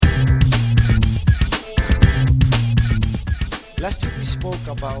Last week we spoke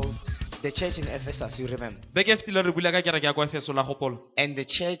about the church in Ephesus, you remember? Beke e fetileng re bula ka kereke ya kwa Efeso la kgopolo. And the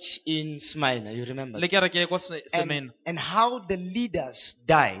church in Smyrna, you remember? Le kereke ya kwa And, Semena. and how the leaders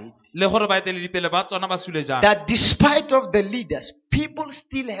died. Le gore baeteledipele ba tsona ba sule jang. That despite of the leaders, people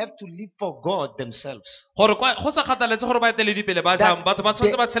still have to live for God themselves. Gore go sa kgathaletse gore baeteledipele ba jang, batho ba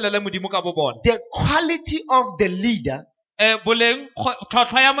tshwanetse ba tshelele modimo ka bo bona. The quality of the leader Boleng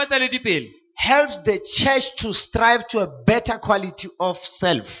tlhotlhwa ya moeteledipele helps the church to strive to a better quality of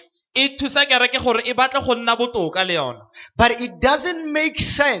self. e thusa kereke gore e batle go nna botoka le yona. But it doesn't make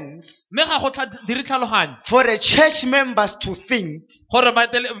sense Mme ga go dire tlhaloganyo for the church members to think, gore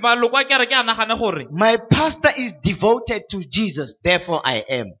maloko a kereke a nagane gore my pastor is devoted to Jesus, therefore I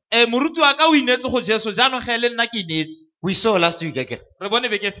am. moruti wa ka o inetse go Jesu jaanong ge le nna ke inetse. We saw last week again. Re bone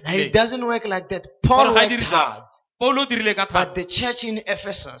beke e And it fetileng doesn't work like that. Paul gore ga worked dire jalo. hard, Paulo o dirile ka but thata. the church in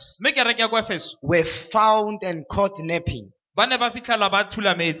Ephesus Mme kereke ya kwa Efeso were found and caught napping. ba ne ba fitlhelwa ba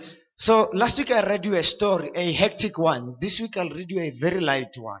thula metsi. So last week I read you a story, a hectic one. This week I'll read you a very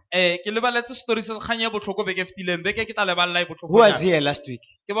light one. Ke lebaletse story se kganya botlhoko beke e fetileng, beke ke tla leballa e botlhoko. Who was here last week?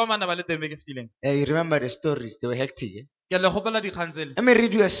 Ke ba mana ba le teng beke e fetileng. You remember the stories, they were hectic. Eh? Ke le gopola dikgang tsele. Let me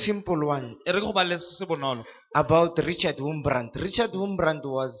read you a simple one E re go ba le se bonolo. about Richard Wurmbrand. Richard Wurmbrand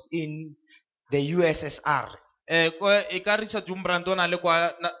was in the USSR E ka Richard Wurmbrand o na le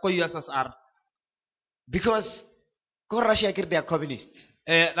kwa USSR. because Russia they are communists.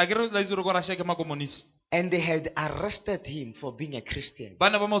 La ke re la itse go Russia ke makomonisi. And they had arrested him for being a Christian. Ba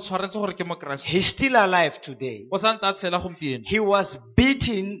ne ba mo tshwaretse gore ke mokreste. He's still alive today. O santse a tshela gompieno. He was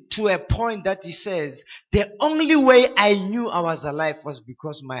beaten to a point that he says, the only way I knew I was alive was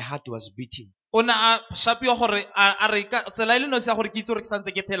because my heart was beating. O ne a shapiwa gore a re ka tsela ile no se gore ke itse gore ke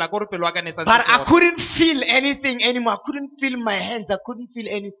santse ke phela gore pelo wa ka ne santse. But I couldn't feel anything anymore. I couldn't feel my hands. I couldn't feel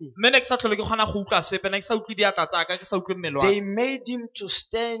anything. Mme ne ke sa tlhole ke kgona go utlwa sepe, ne ke sa utlwe diatla tsa ka, ke sa utlwe mmele wa ka. They made him to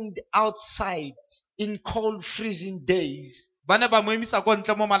stand outside in cold, freezing days Ba ne ba mo emisa kwa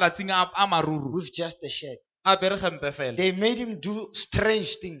ntle mo malatsing a maruru. with just a shirt. A bere gempe fela. They made him do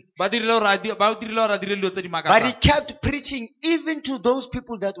strange things. Ba dirile gore a dire dilo tse di But he makatsang. kept preaching even to those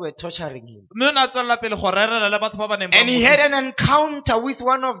people that were torturing him. Mme o ne a tswelela pele go rerela le batho ba ba neng ba And he mo had thusa. an encounter with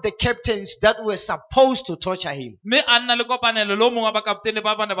one of the captains that were supposed to torture him. Mme a nna le kopanelo le o mongwe wa bakaptene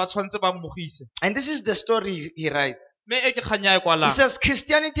ba ne ba tshwanetse ba mmogise. And this is the story he writes. Mme e ke kganya e He kwalang. says,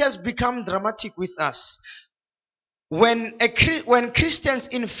 Christianity has become dramatic with us. When Christians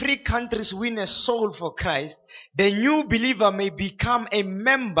in free countries win a soul for Christ, the new believer may become a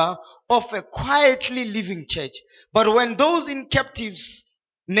member of a quietly living church. But when those in captive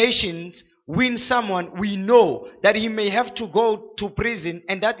nations win someone, we know that he may have to go to prison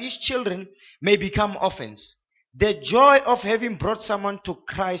and that his children may become orphans. The joy of having brought someone to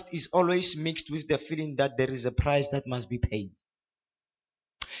Christ is always mixed with the feeling that there is a price that must be paid.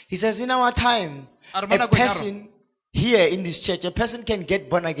 He says, in our time, a person here in this church, a person can get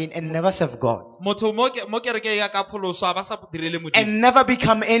born again and never serve God. Motho mo kereke ya ka pholoso a ba sa direle modimo. And never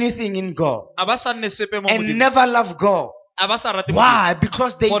become anything in God. A ba sa nne sepe mo And modimo. never love God. A ba sa rate modimo. Why?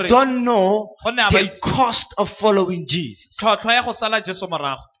 Because they Gore- don't know Gonne a ba the itse cost of following Jesus. tlhotlhwa ya go sala Jesu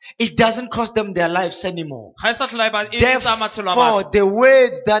morago. It doesn't cost them their lives anymore. Ga e sa tlhola e tsa matshelo a Therefore, batho. the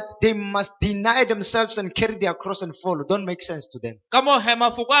words that they must deny themselves and carry their cross and follow don't make sense to them. Ka mo he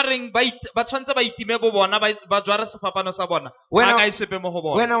mafoko a reng ba tshwanetse ba itime bo bona ba jware sefapano sa bona. When A I- ka e sepe mo go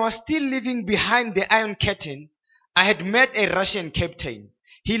bona. When I was still living behind the Iron Curtain, I had met a Russian captain.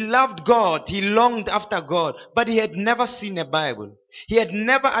 He loved God, he longed after God, but he had never seen a Bible. He had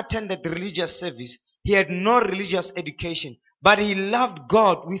never attended religious service. He had no religious education, but he loved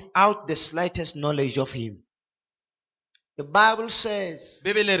God without the slightest knowledge of him. The Bible says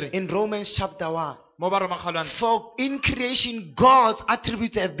Bebele re in Romans chapter 1, mo ba romagalwane. for in creation God's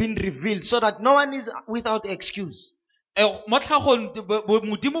attributes have been revealed so that no one is without excuse. Mo tlhagong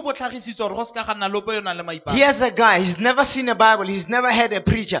modimo bo tlhagisitswe gore go se ka ga nna lopo yo nang le maipaka. Here's a guy, he's never seen a Bible, he's never heard a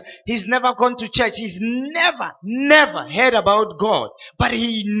preacher, he's never gone to church, he's never heard about God. But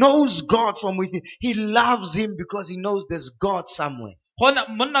he knows God from within. He loves him because he knows there's God somewhere. Gona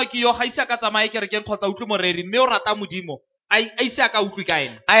monna ke yo ga ise ka tsamaye kerekeng kgotsa utlwe moreri mme o rata modimo. A ise a ka utlwe ka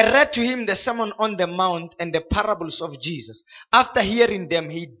ene. I read to him the Sermon on the Mount and the parables of Jesus. After hearing them,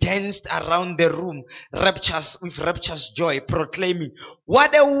 he danced around the room with rapturous joy, proclaiming,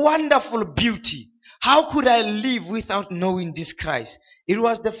 what a wonderful beauty. How could I live without knowing this Christ? It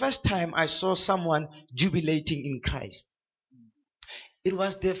was the first time I saw someone jubilating in Christ. It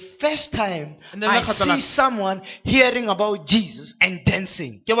was the first time I see someone hearing about Jesus and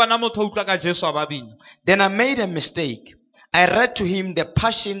dancing. Ke bona motho o utlwa ka Jesu a ba bina. Then I made a mistake. I read to him the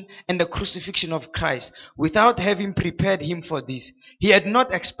passion and the crucifixion of Christ without having prepared him for this. He had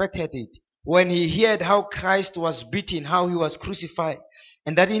not expected it. When he heard how Christ was beaten, how he was crucified,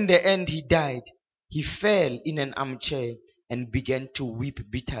 and that in the end he died, he fell in an armchair and began to weep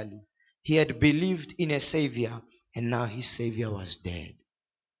bitterly. He had believed in a Savior, and now his Savior was dead.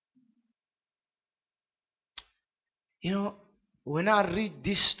 You know, when I read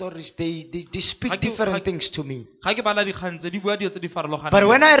these stories, they speak different things to me. Ga ke bala dikgang tse di bua dilo tse di farologaneng. But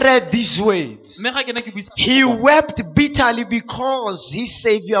when I read these words, Mme ga ke ne ke buisa he wept bitterly because his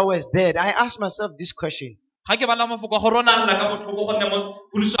Savior was dead. I asked myself this question. ga ke bala mafoko a gore o ne a lla ka botlhoko gonne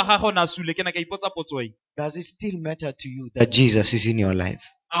mobuso wa gagwe o ne a sule, ke ne ka ipotsa potso e. Does it still matter to you that Jesus is in your life?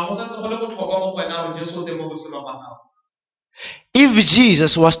 A go santse go le botlhokwa mo go wena gore Jesu o teng mo botshelong ba gago. If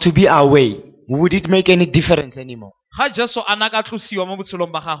Jesus was to be away, would it make any difference anymore? Ga Jesu a na ka tlosiwa mo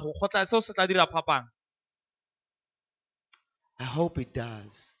botshelong ba gago, go tla seo se tla dira phapang. I hope it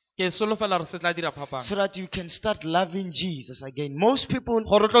does. Ke solofela re se tla dira phapang. So that you can start loving Jesus again. Most people,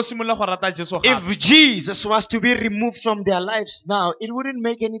 Gore o tlo simolola go rata Jesu gape. if Jesus was to be removed from their lives now, it wouldn't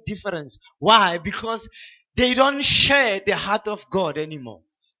make any difference. Why? Because they don't share the heart of God anymore.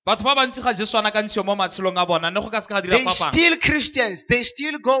 Batho ba bantsi ga Jesu a na ka ntshiwa mo matshelong a bona, ne go ka se ka dira They phapang. still Christians. They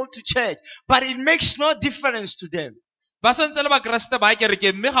still go to church. But it makes no difference to them. Ba santse le ba Keresete ba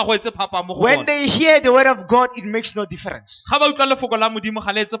kereke mme ga go etse phapang mo go When bona. they hear the word of God, it makes no difference. Ga ba utlwa lefoko la Modimo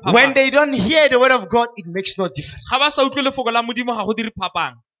ga le etse When phapang. they don't hear the word of God, it makes no difference. Ga ba sa utlwe lefoko la Modimo ga go dire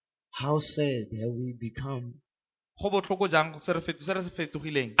phapang. How sad have we become? Go botlhoko jang se re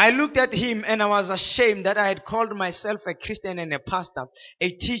fetogileng. I looked at him and I was ashamed that I had called myself a Christian and a pastor, a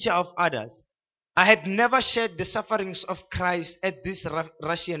teacher of others. I had never shared the sufferings of Christ as this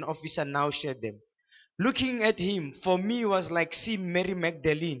Russian officer now shared them. Looking at him, for me, was like seeing Mary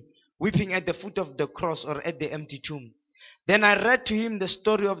Magdalene weeping at the foot of the cross or at the empty tomb. Then I read to him the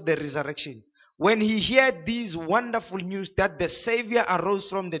story of the resurrection. When he heard these wonderful news that the Savior arose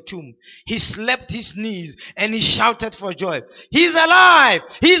from the tomb, he slapped his knees and he shouted for joy. He's alive!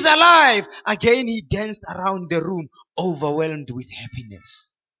 He's alive! Again he danced around the room, overwhelmed with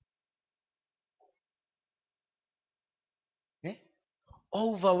happiness.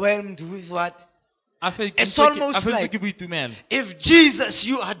 Overwhelmed with what? It's almost like, if Jesus,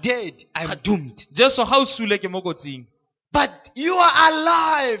 you are dead, I'm doomed. Jesu ga o sule ke mo kotsing. But you are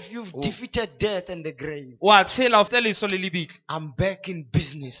alive. You've defeated death and the grave. Wa tshela o tse leso le lebitla. I'm back in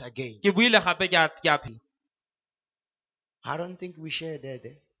business again. Ke buile gape ke a phela. I don't think we share that.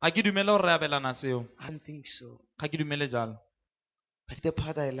 Ga ke dumele gore re abelana seo. I don't think so. Ga ke dumele jalo. But the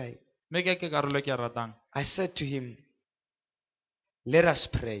part I like, Mme ke karolo ke a ratang. I said to him, let us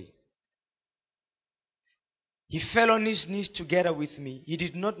pray. He fell on his knees together with me. He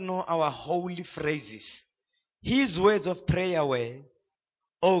did not know our holy phrases. His words of prayer were,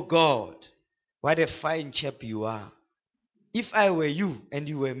 "Oh God, what a fine chap you are. If I were you and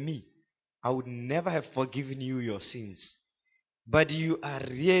you were me, I would never have forgiven you your sins. But you are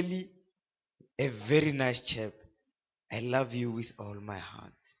really a very nice chap. I love you with all my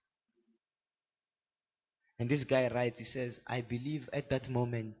heart." And this guy writes, he says, I believe at that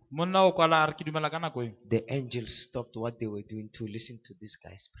moment, Monna o kwala a re ke dumela ka nako eo. the angels stopped what they were doing to listen to this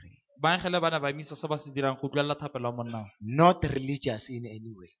guy's prayer. Baangele ba ne ba emisa se ba se dirang go utlwelela thapelo ya monna o. Not religious in any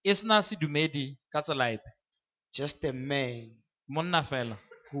way. E sena sedumedi ka tsela epe. Just a man Monna fela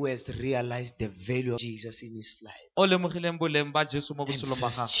who has realized the value of Jesus in his life. o lemogileng boleng ba Jesu mo And botshelong ba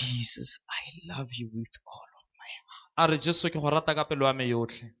says, gagwe. Jesus, I love you with all of my heart. A re Jesu ke go rata ka pelo ya me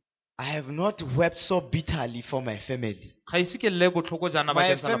yotlhe. I have not wept so bitterly for my family. Ga ise ke lle botlhoko jana My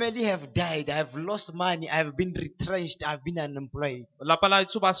bakeng sa lapa. family have died. I have lost money. I have been retrenched. I have been unemployed. Lapa la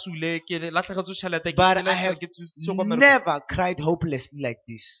etso ba sule ke latlhegetswe tšhelete ke But I feleletsa have ke tswa ko mmerekong. never cried hopelessly like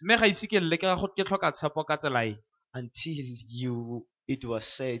this Mme ga ise ke lle ke tlhoka tshepo ka tsela e. until it was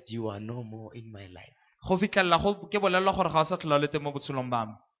said you are no more in my life. Go fitlhelela ke bolelelwa gore ga o sa tlhola le teng mo botshelong ba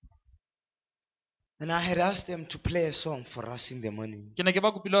me. And I had asked them to play a song for us in the morning. Ke ne ke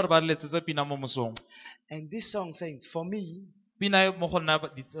ba kopile gore ba re letsetse pina mo mosong. And this song says, for me, Pina e mo go nna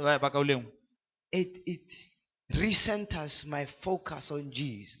ba kaoleng. it recenters my focus on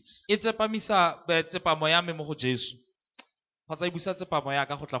Jesus. E tsepamisa tsepamo ya me mo go Jesu. Kgotsa e busa tsepamo ya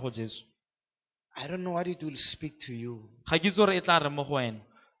ka go tla go Jesu. I don't know what it will speak to you, Ga ke itse gore e tla re mo go wena.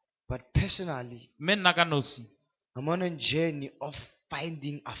 but personally, Mme nna ka nosi I'm on a journey of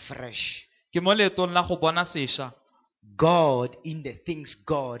finding afresh ke mo leetong la go bona sešwa. God in the things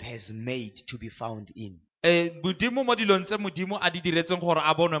God has made to be found in. Modimo mo dilong tse Modimo a di diretseng gore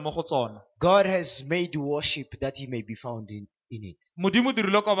a bonwe mo go tsona. God has made worship that he may be found in in it. modimo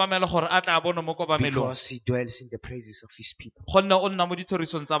dirile kobamelo gore a tla a bone mo kobamelong Because he dwells in the praises of his people. gonne o nna mo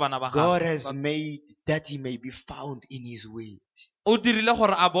dithorišong tsa bana ba God gagwe has made that he may be found in his word. o dirile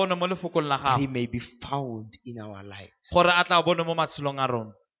gore a bone mo lefokong la That he gagwe may be found in our lives. gore a tla a bone mo matshelong a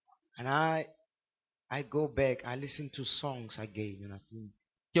rona And I go back, I listen to songs again, and I think,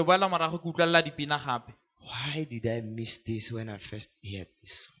 ke boela morago ke utlwelela dipina gape why did I miss this when I first heard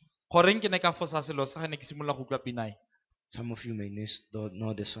this song? goreng ke ne ka fosa selo sa ga ne ke simolola go utlwa pina e Some of you may don't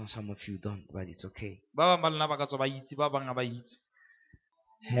know the song, some of you don't, but it's okay. ba bangwe ba lona ba ka tswa ba itse ba bangwe ga ba itse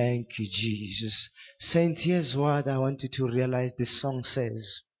Thank you, Jesus. Saints, here's what I want you to realize the song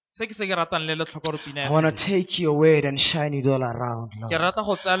says. se ke se ke ratang le le tlhoko gore pina I ya want to se take your word and shine it all around, ke Lord. rata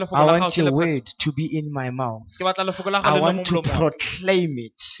go tsaya I lefoko la gago want ke your le word to be in my mouth. ke batla lefoko la I gago le le mo want to molomong proclaim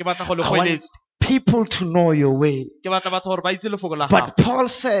it. ke batla go le I want goeletsa people to know your way. ke batla batho gore ba itse lefoko la But gago Paul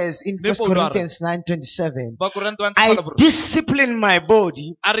says in 1 Corinthians 9:27, ba Korinte wa I 9:27 discipline my body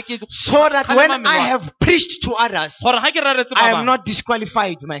a re ke so that when I have preached to others, gore ga ke reretse I ba am bangwe not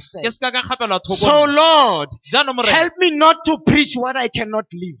disqualified myself. ke se ka ka kgapelwa So thoko Lord, jaanong morena help me not to preach what I cannot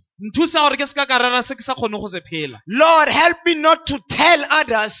live. nthusa gore ke se ka ka rera se ke sa kgone go se phela Lord, help me not to tell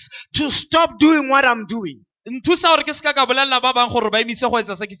others to stop doing what I'm doing. nthusa gore ke se ka ka bolelela ba bangwe gore ba emise go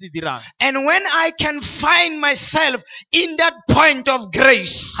etsa se ke se dirang And when I can find myself in that point of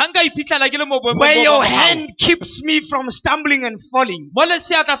grace, ga nka iphitlhela ke le mo boemong where bo your ba gago, hand keeps me from stumbling and falling, mo le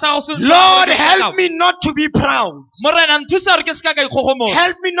seatla sa go se Lord, help me not to be proud. morena nthusa gore ke se ka ka ikgogomotsa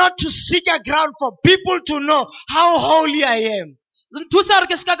Help me not to seek a ground for people to know how holy I am. nthusa gore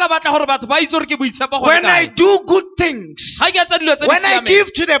ke se ka ka batla gore batho ba itse gore ke boitshepo go When I kae do good things, ga ke etsa dilo tse di when I siameng give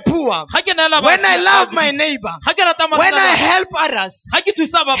to the poor, ga ke neela when I basia- love my neighbor, ga ke rata when I morena help others, ga ke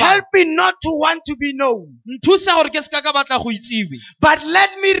thusa ba bangwe help me not to want to be known, nthusa gore ke se ka ka batla go itsewe but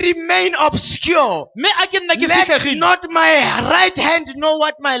let me remain obscure. mme a ke nna ke Let fitlhegile not my right hand know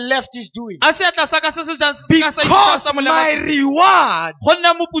what my left is doing. a seatla sa ka se se jang se ka sa itse Because sa my molema reward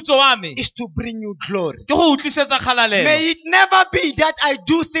gonne moputso wa me is to bring you glory. ke go utlwisetsa kgalalelo May it never be that I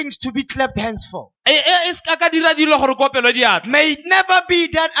do things to be clapped hands for. e se ka ka dira dilo gore kopelo diatla May it never be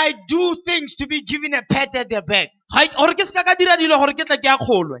that I do things to be given a pat at the back. gore ke se ka ka dira dilo gore ke tla ke a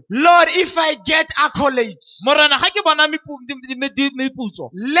kgolwe Lord, if I get accolades, morena ga ke bona meputso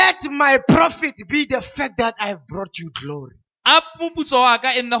let my profit be the fact that I have brought you glory. a moputso wa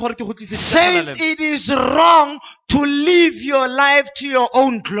ka e nna gore ke go tliseditse Saints, kgalalelo it is wrong to live your life to your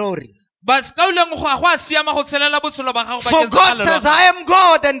own glory. ba se ka uleng go a siama go tshelela botshelo ba gago For bakeng sa God kgalalelo says, I am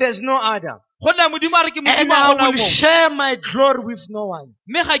God and there's no other. gonne modimo a re ke And modimo I a gona will mo share my glory with no one.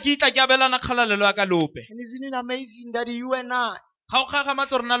 mme ga ke itla ke abelana kgalalelo ya ka lope And isn't it amazing that you and I, ga o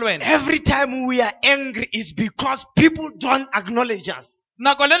kgagamatse rona le wena every time we are angry is because people don't acknowledge us.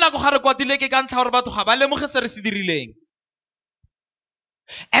 nako le nako ga re kwatile ke ka ntlha gore batho ga ba lemoge se re se dirileng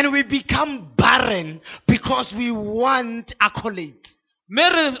And we become barren because we want accolades. mme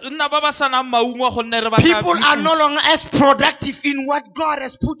re nna ba ba sanang maungo gonne re batla People are no meputso. longer as productive in what God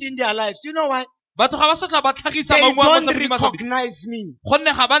has put in their lives. You know why? batho ga ba sa tla ba tlhagisa They maungo a don't mo sa modimo a sa bitse. recognize me.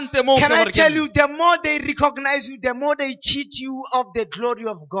 gonne ga ba nte mo Can I gore tell ke you, the more they recognize you, the more they cheat you of the glory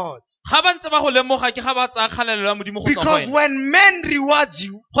of God. ga ba ntse ba go lemoga ke ga ba tsaya kgalalelo ya modimo go tswa go Because wena when men rewards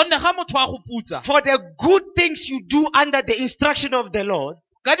you gonne ga motho a go putsa for the good things you do under the instruction of the Lord,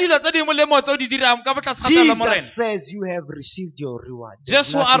 ka dilo tse di molemo tse o di dirang ka botlase ga tala morena Jesus says you have received your reward. There's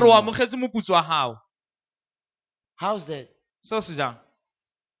jesu a nothing re o more. amogetse moputso wa gago How's that? seo se jang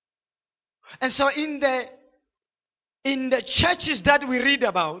And so in the churches that we read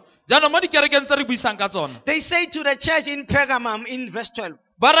about, jaanong mo dikerekeng tse re buisang ka tsona they say to the church in Pergamum in verse 12,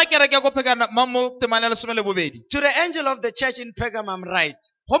 ba ra kereke ko mo temane ya lesome le bobedi to the angel of the church in Pergamum write,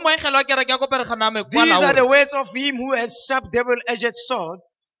 go moegelo wa kereke ya ko pereganame kwa these are the laore words of him who has sharp double-edged sword.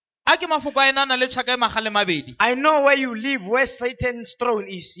 a ke mafoko a ena a na le tšhaka e magale mabedi I know where you live, where Satan's throne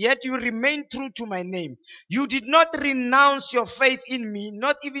is, yet you remain true to my name. You did not renounce your faith in me,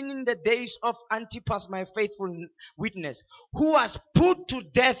 not even in the days of Antipas, my faithful witness, who was put to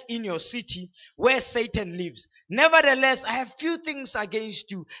death in your city where Satan lives. Nevertheless, I have few things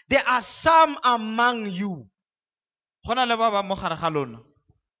against you. There are some among you. go na le ba ba mo gare ga lona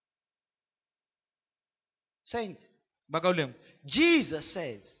Saints, ba ka oleng Jesus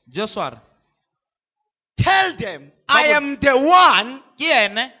says, jesu a re tell them, I am the one ke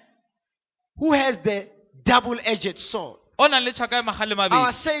ene who has the double-edged sword. o nang le tšhaka e magale I mabedi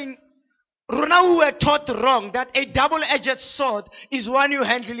was saying, Rona, we were taught wrong that a double-edged sword is one you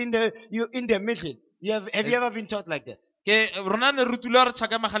handle in the middle. Have you ever been taught like that? ke rona ne rutile gore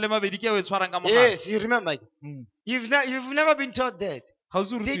tšhaka e magale mabedi ke e o e tshwarang ka mogare Yes, you remember. Mm. You've never been taught that. ga o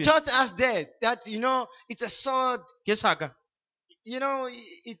se They rutile taught us that it's a sword ke tšhaka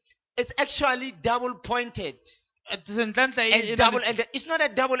it's actually double pointed Sentlentle and e na double le- edged. It's not a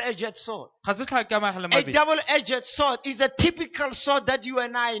double-edged sword. ga se tlhaka magale A mabedi. double-edged sword is a typical sword that you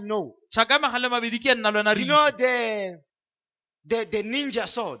and I know. Tlhaka magale mabedi ke nna lona re You know itse. the ninja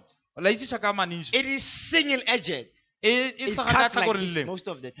sword. La itse tlhaka maninja. It is single-edged. E It sega ka cuts like tlhakoreng this le. most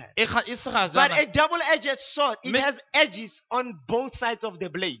of the time. E sega But jana. a double-edged sword, it Me- has edges on both sides of the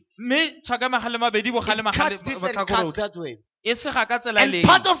blade. Mme tlhaka magale mabedi bogale It magale cuts this and cuts tlhakorong. that way. E sega ka tsela And le.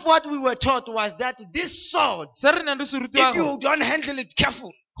 part of what we were taught was that this sword, Se re neng re se rutiwa if you don't handle it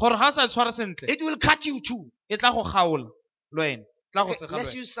careful, gore ga sa tshwara sentle it will cut you too. e tla go gaola le wena. Tla go Okay, sega le let's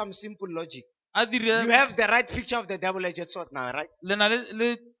wena. use some simple logic. A You dire have the right picture of the double-edged sword now, right? le na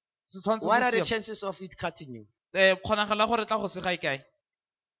le setshwantsho What are se the siame. chances of it cutting you? Kgonagala gore tla go sega e kae.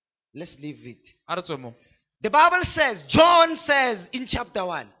 Let's leave it. A re tswe mo. The Bible says, John says in chapter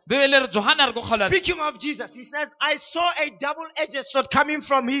 1, Bebele re Johana re go kgola. speaking of Jesus, he says, I saw a double-edged sword coming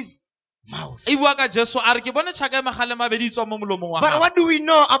from his mouth. E bua ka Jesu a re ke bone tšhaka e magale mabedi e tswa mo molomong wa But gago. what do we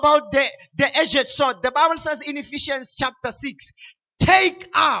know about the edged sword? The Bible says in Ephesians chapter 6, take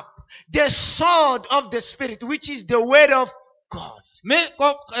up the sword of the Spirit, which is the word of God. Mme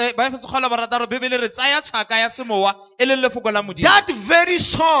ko ba Efeso kgola barataro Bebele re tsaya tšhaka ya semowa e leng lefoko la Modimo. That very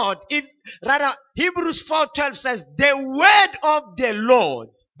sword, if rather Hebrews 4:12 says, the word of the Lord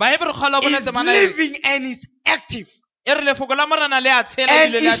Baebele kgola bone is temana e re- living and is active e re lefoko la morana le a tshela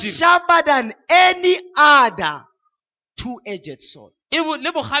and ebile le a is dira. sharper than any other two-edged sword.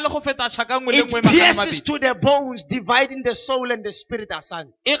 Le bogale go feta tšhaka nngwe le nngwe It magale pierces mabedi. to the bones, dividing the soul and the spirit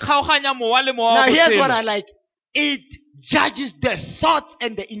asunder. E kgaoganya mowa le mowa Now wa here's what botshelo. I like. It judges the thoughts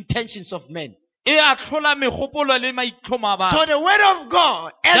and the intentions of men. E a tlhola megopolo le maitlhomo a So batho. the word of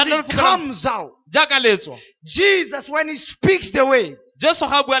God, as Jaanong it lefoko la- comes out, Jaaka letswa. Jesus, when he speaks the word, Jesu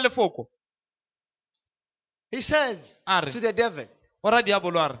ga a bua lefoko. he says A re, to the devil, o ra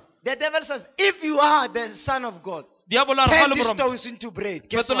diabolo a re. the devil says, if you are the son of God, Diabolo a re ga turn le these boroma. stones into bread.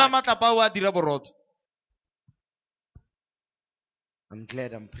 Guess Fetola what? matlapa ao a dira borotho. I'm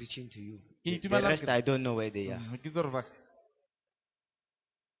glad I'm preaching to you. Ke The itumela rest ke- I don't know where they are. Ke itse gore ba-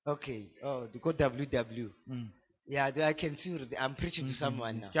 Okay. Oh, they go WW. Yeah, I can see I'm preaching to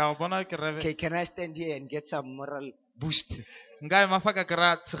someone now. Ke a bona ke re- Okay, can I stand here and get some moral boost? nka ema fa ka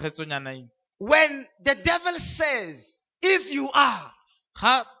kry-a tshegetsonyana eng. When the devil says, if you are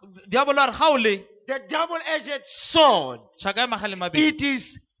Ga diabolo a re ga o le the double-edged sword, tšhaka e magale mabedi it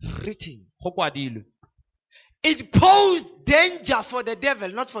is written. go kwadilwe. It posed danger for the devil,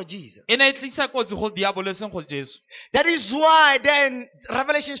 not for Jesus. E ne e tlisa kotsi go diabolo e seng go Jesu. That is why then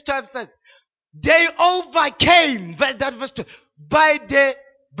Revelation 12 says, they overcame, that verse 2, by the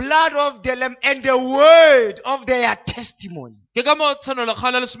blood of the Lamb and the word of their testimony. Ke ka mo tshwanelo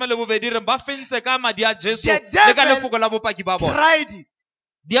kgaolo ya lesome le bobedi reng ba fentse ka madi a Jesu The le ka devil lefoko la bopaki ba bona. Tried it.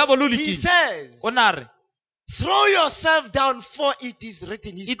 Diabolo o He lekile. says, O na re throw yourself down, for it is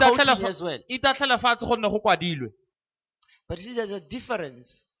written. He's quoting as well. itatlhele fatshe gonne go kwadilwe. But you see, there's a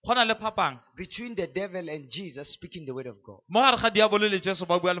difference Go na le phapang between the devil and Jesus speaking the word of God. mo gare ga diabolo le Jesu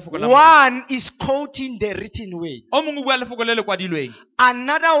ba bua lefoko la Modimo. One is quoting the written word. O mongwe o bua lefoko le le kwadilweng.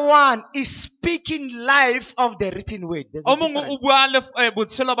 Another one is speaking life of the written word. There's a O mongwe o difference. bua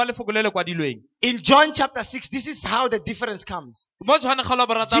botshelo ba lefoko le le kwadilweng. In John chapter 6, this is how the difference comes. Mo Johane kgaolo ya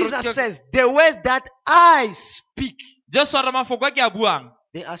borataro Jesus ke- says, the words that I speak, Jesu a re mafoko a ke a buang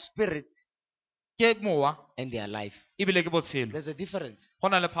they are spirit ke mowa and they are life. ebile ke botshelo. There's a difference. Go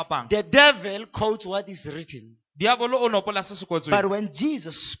na le phapang. The devil quotes what is written. Diabolo o nopola se se But kwetsweng. when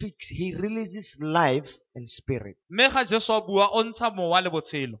Jesus speaks, he releases life and spirit. Mme ga Jesu a bua o ntsha mowa le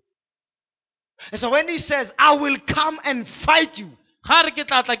botshelo. And so when he says, I will come and fight you Ga re ke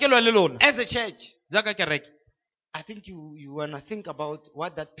tla tla ke lwa le lona as a church, jaaka kereke. I think you want to think about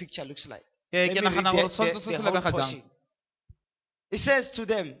what that picture looks like. Ke Let me nagana read gore tshwanetse se the se whole lebega portion. jang. It says to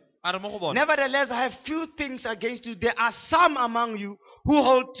them, A re mo go bona. nevertheless, I have few things against you. There are some among you who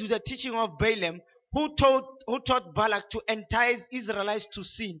hold to the teaching of Balaam, who taught Balak to entice Israelites to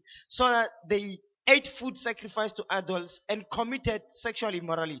sin, so that they ate food sacrificed to idols and committed sexual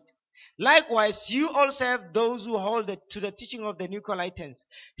immorality. Likewise, you also have those who hold to the teaching of the Nicolaitans.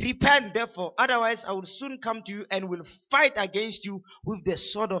 Repent, therefore, otherwise I will soon come to you and will fight against you with the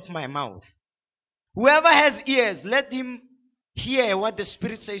sword of my mouth. Whoever has ears, let him hear what the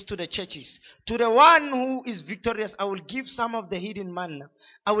Spirit says to the churches. To the one who is victorious, I will give some of the hidden manna.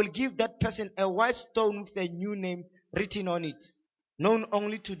 I will give that person a white stone with a new name written on it, known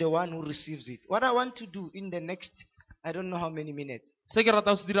only to the one who receives it. What I want to do in the next, I don't know how many minutes. Se ke rata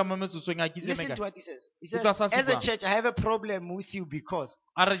go se dira mo metsotsong a kitse Listen meka. to what he says. He Utlwa sa says, se as a buang. church, I have a problem with you because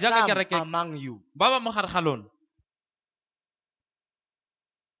A re jaaka some kereke- among you. Ba ba mo gare ga lona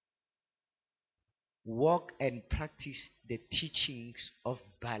walk and practice the teachings of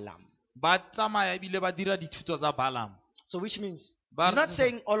Balaam. ba tsamaya ebile ba dira dithuto tsa Balaam. So which means, Ba he's re not tse-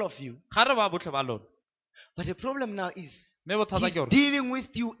 saying all of you, Ga re ba botlhe ba lona. but the problem now is, Mme bothata he's ke gore dealing with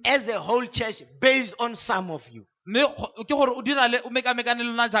you as a whole church based on some of you. ke gore o dira le o mekamekane le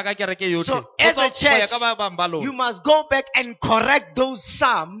lona jaaka kereke yotlhe. So, Go as tswa a go ya church, ka ba bang ba lona. You must go back and correct those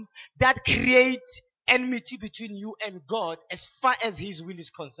some that create enmity between you and God as far as his will is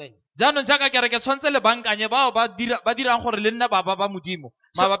concerned. Jaanong jaaka kereke tshwantse le bankanye bao ba dirang gore le nna ba modimo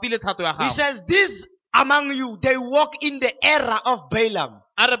So, mabapi le thato ya He gago. says, these among you, they walk in the era of Balaam.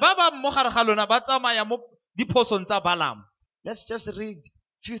 A re ba ba mo gare ga lona ba tsamaya mo diphosong tsa Balaam. Let's just read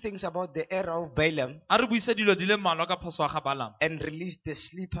a few things about the era of Balaam A re buise dilo di le mmalwa ka phoso ya ga Balaam. and release the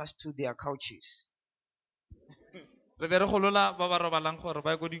sleepers to their couches. Re be re golola ba ba robalang gore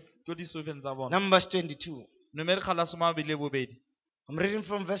ba ye ko disofeng tsa bona. Numbers 22. Nomere kgala 22. I'm reading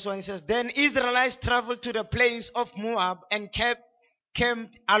from verse 1. It says, Then Israelites traveled to the plains of Moab and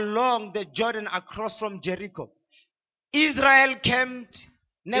camped along the Jordan across from Jericho. Israel camped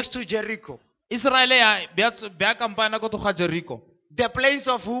next to Jericho. Israele ya kampana ko toga Jericho. The plains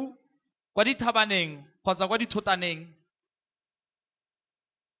of who? Kwa dithabaneng kgotsa kwa dithotaneng.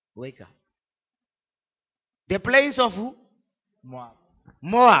 Wake up. The plains of who? Moab.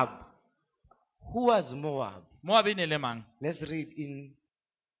 Moab. Who was Moab? Moab e ne le mang? Let's read in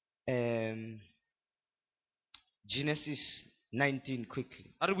Genesis 19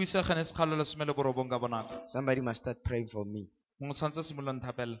 quickly. A re buise Genesis kgalo le 19 ka bonako. Somebody must start praying for me. Mongwe tshwantse simolola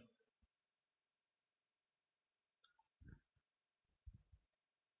nthapela.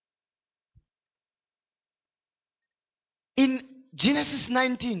 In Genesis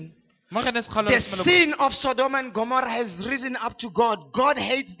 19, Mo Genesis kgalo the le 19. sin of Sodom and Gomorrah has risen up to God. God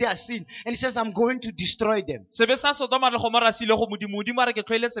hates their sin and he says, I'm going to destroy them. Sebe sa Sodoma le Gomora se ile go modimo a re ke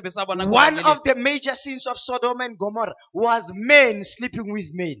tlhoile sebe sa bona. One of the major sins of Sodom and Gomorrah was men sleeping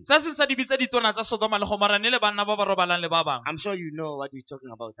with men. Se se sa dibitse ditona tsa Sodoma le Gomora ne le banna ba ba robalang le ba bang. I'm sure you know what we're talking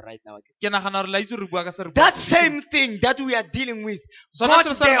about right now. Ke nagana re la itse re bua ka se re bua. That same thing that we are dealing with So got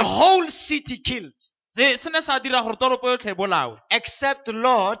that's the whole city killed. Se ne sa dira gore toropo yotlhe e bolawe. Except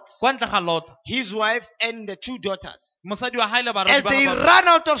Lot, Kwa ntle ga Lot, his wife, and the two daughters. mosadi wa hae le baradi As ba they gagwe. run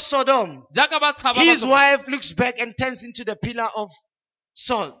out of Sodom, Jaaka ba tshaba ba his Sodoma. wife looks back and turns into the pillar of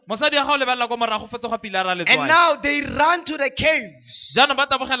salt. Mosadi wa gago lebelela kwa morago fetoga pilara le And tswai. now they run to the caves. Jaanong ba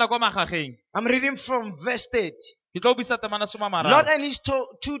tabogela kwa magageng. I'm reading from verse 30. Ke tlo buisa temana soma Lot mararo. and his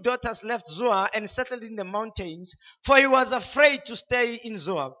two daughters left Zoar and settled in the mountains, for he was afraid to stay in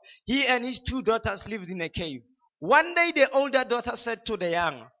Zoar. He and his two daughters lived in a cave. One day the older daughter said to the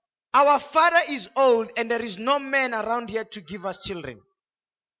younger, Our father is old and there is no man around here to give us children,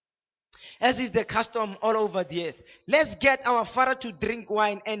 as is the custom all over the earth. Let's get our father to drink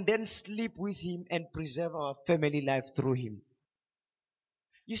wine and then sleep with him and preserve our family life through him.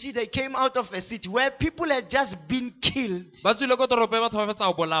 You see, they came out of a city where people had just been killed Ba tswile ko toropo e batho ba fetsa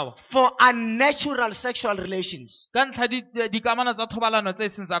go bolawa. for unnatural sexual relations. Ka ntlha dikamano tsa thobalano tse e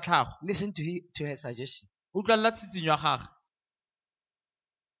seng tsa tlhago. Listen to her suggestion. Utlwella tshitsinyo ya gagwe.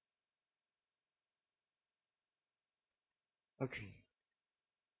 Okay.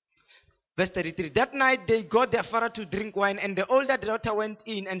 Verse 33. That night they got their father to drink wine, and the older daughter went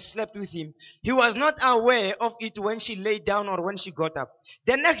in and slept with him. He was not aware of it when she lay down or when she got up.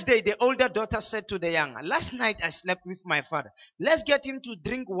 The next day the older daughter said to the younger, Last night I slept with my father. Let's get him to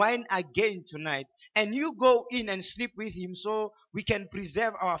drink wine again tonight, and you go in and sleep with him so we can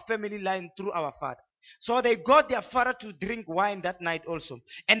preserve our family line through our father. So they got their father to drink wine that night also.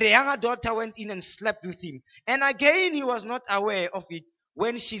 And the younger daughter went in and slept with him. And again he was not aware of it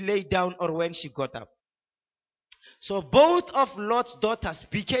when she lay down or when she got up. So both of Lot's daughters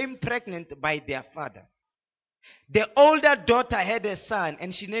became pregnant by their father. The older daughter had a son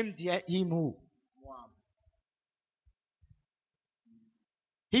and she named him who?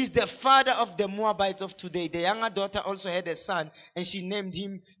 He's the father of the Moabites of today. The younger daughter also had a son and she named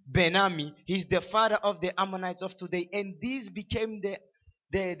him Ben-Ammi. He's the father of the Ammonites of today. And these became the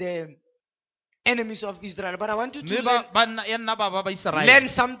enemies of Israel. But I want you to learn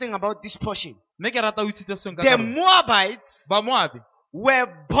something about this portion. The Moabites Ba Moabi were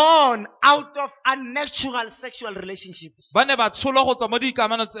born out of unnatural sexual relationships. ba ne ba tsholwa go tswa mo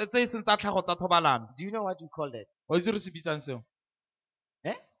dikamano tse e seng tsa tlhago tsa thobalano. Do you know what we call that? O itse re se bitsang seo?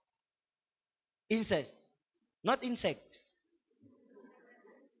 Eh? Incest. Not insect.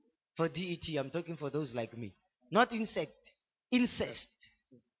 For DET, I'm talking for those like me. Not insect. Incest.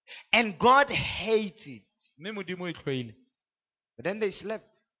 And God hates it. Mme modimo e tlhoile. But then they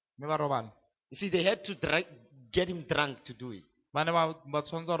slept. Mme ba robala. You see, they had to get him drunk to do it. ba ne ba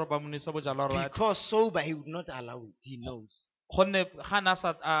tshwanetse gore ba mo nwesa bojalwa ba Because sober, he would not allow it. He knows. gonne ga ne a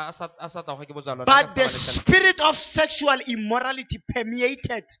sa tagwa ke bojalwa But the spirit of sexual immorality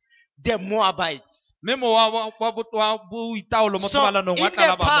permeated the Moabites. mme mowa wa boitaolo mo So in thobalanong wa the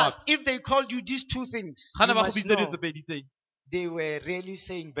tlala ba past, Moab. if they called you these two things, Ga you ne ba go must bitse know ditso pedi tse they were really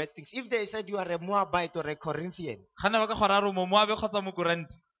saying bad things. If they said you are a Moabite or a Corinthian, ga ne ba ka gora re mo Moabe kgotsa mo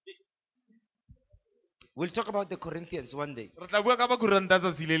Korinte we'll talk about the Corinthians one day. re tla bua ka ba Korinte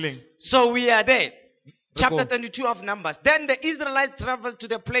tsatsi le leng. So we are there. Chapter go. 22 of Numbers. Then the Israelites traveled to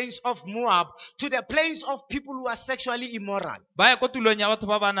the plains of Moab, to the plains of people who are sexually immoral. ba ya ko tulong ya batho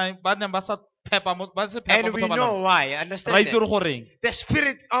ba neng ba sa phepa ba se phepa And mo we know thobalanong why. ra Understand itse that? re goreng The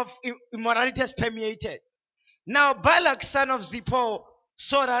spirit of immorality has permeated. Now Balak, son of Zippor,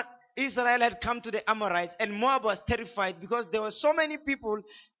 saw that Israel had come to the Amorites, and Moab was terrified because there were so many people.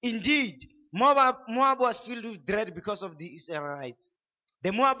 Indeed, Moab was filled with dread because of the Israelites.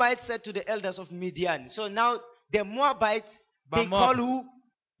 The Moabites said to the elders of Midian. So now the Moabites, they call who?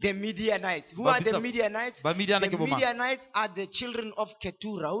 The Midianites. Who are the Midianites? ba Midian The ke bo mang Midianites are the children of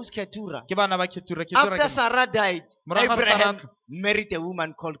Keturah. Who's Keturah? ke bana ba Ketura After Sarah died, Morago ga Abraham Sarah- married a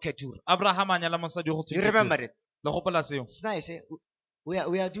woman called Keturah. Abraham a nyala mosadi go You remember it? le gopola seo It's nice. Eh? We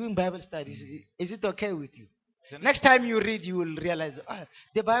are doing Bible studies. Is it okay with you? Next time you read, you will realize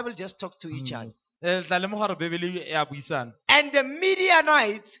the Bible just talked to each other. tla lemoga gore bebele e a buisana And the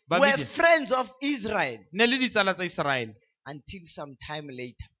Midianites Ba were Midian. friends of Israel ne le ditsala tsa Israele until some time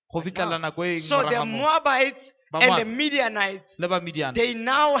later. go fitlhela nako e So the Moabites Ba and Moab. the Midianites, le ba Midian they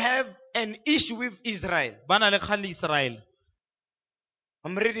now have an issue with Israel. ba na le kgang le Israele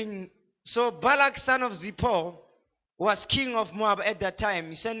I'm reading. So Balak, son of Zippor, was king of Moab at that time.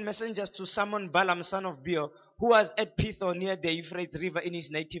 He sent messengers to summon Balaam, son of Beor, who was at Pithom near the Euphrates River in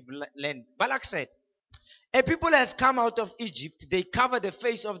his native land. Balak said, a people has come out of Egypt. They cover the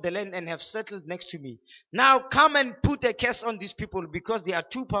face of the land and have settled next to me. Now come and put a curse on these people because they are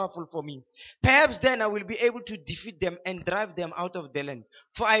too powerful for me. Perhaps then I will be able to defeat them and drive them out of the land.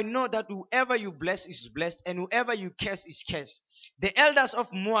 For I know that whoever you bless is blessed and whoever you curse is cursed. The elders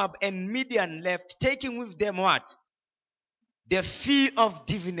of Moab and Midian left, taking with them what? The fear of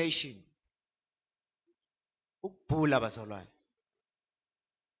divination.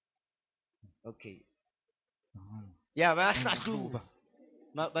 Okay. Yeah,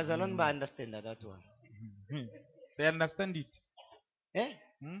 bazalwane ba understand that one. they understand it Eh?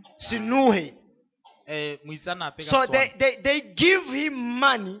 Hmm? Sinuhe. moitsanape ka So Setswana. they give him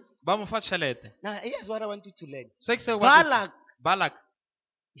money. ba mo fa tšhelete Now here's what I want you to learn. se ke se o batla- Balak Balak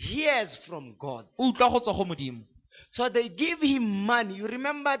hears from God. o utlwa go tswa go modimo So they give him money. You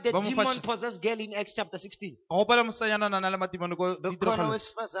remember the Ba mo fa demon possessed girl in Acts chapter 16? a gopola mosanyana o na na le matimane ko Bekhona ditiragalong.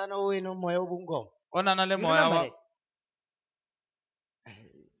 wesifazana owenomoya obungoma. o na na le You moya remember wa that?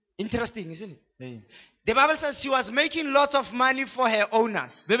 Interesting, isn't it? Ee. The Bible says she was making lots of money for her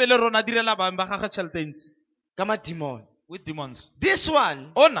owners. bebele rona direla bang ba gage tšhelete e ntsi Kama demon. with demons This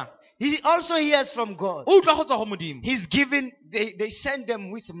one, ona he also hears from God. o utlwa go tswa go modimo He's given, they send them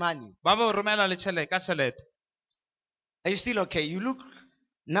with money. ba ba romela le tšhelete ka tšhelete Are you still okay?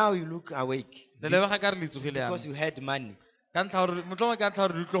 Now you look awake. le lebega ka re le tsogile Because yana you had money. ka ntlha gore motlhongwe ka ntlha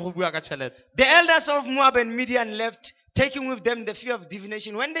gore le utlwe go bua ka tšhelete The elders of Moab and Midian left, taking with them the fear of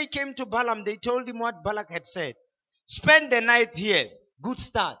divination. When they came to Balaam, they told him what Balak had said. Spend the night here. Good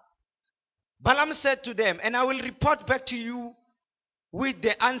start. Balaam said to them, and I will report back to you with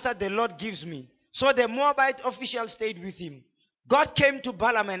the answer the Lord gives me. So the Moabite official stayed with him. God came to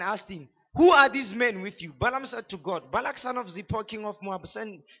Balaam and asked him, who are these men with you? Balaam said to God, Balak, son of Zippor, king of Moab,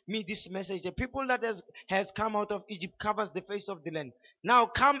 send me this message. The people that has come out of Egypt covers the face of the land. Now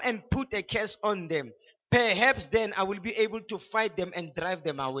come and put a curse on them. Perhaps then I will be able to fight them and drive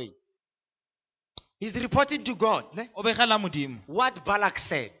them away. He's reporting to God o begela modimo what Balak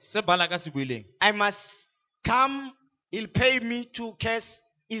said. se Balak a se buileng I must come, he'll pay me to curse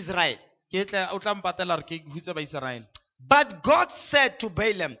Israel. o tla mpatela re ke hutse ba Iseraele But God said to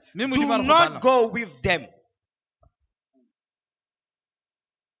Balaam, Mme Modimo a do re go not Balaam, go with them.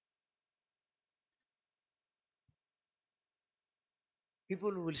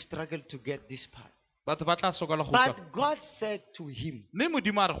 People will struggle to get this part. batho ba tla sokola go utlwa But God said to him, mme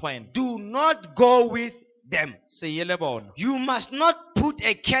modimo a re go ena do not go with them. se ye le bona You must not put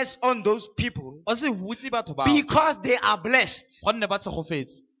a curse on those people o se hutse batho bao because they are blessed. gonne ba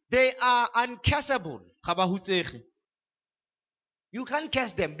tshegofetse They are uncursable. ga ba hutsege You can't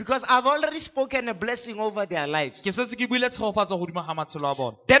curse them because I've already spoken a blessing over their lives. ke setse ke buile tshegofatsa godimo ga matshelo a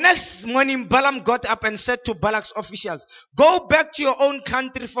bona The next morning, Balaam got up and said to Balak's officials, go back to your own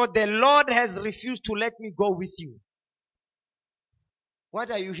country, for the Lord has refused to let me go with you. What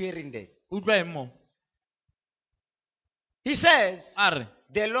are you hearing there? Utlwa eng mo? He says, A re,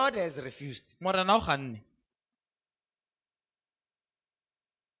 the Lord has refused. morena o ganne.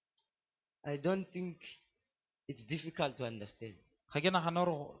 I don't think it's difficult to understand. Ga ke nagana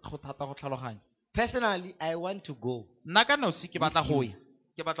gore go thata go tlhaloganya. Personally, I want to go. Nna ka nosi ke batla With go you. ya.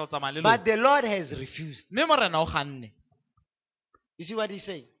 Ke batla go tsamaya le But lona. the Lord has refused. Mme morena o ganne. You see what he's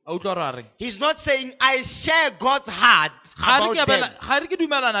saying? A utlwa gore a reng? He's not saying, I share God's heart Ga about them. re ke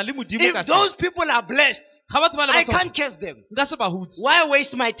dumelana le Modimo ka If se. those people are blessed, Ga batho ba le I batho can't curse them. nka se ba hutse. Why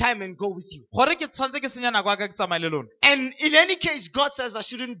waste my time and go with you? Gore ke tshwantse ke senya nako ya ka ke tsamaye le lona. And in any case, God says I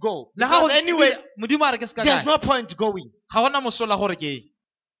shouldn't go. Le ga Because anyway, Modimo a re ke se ka there's kae. no point going. Ga gona mosola gore ke ye.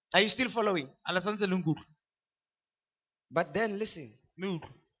 Are you still following? A le santse le nkutlwa. But then listen. Mme utlwa.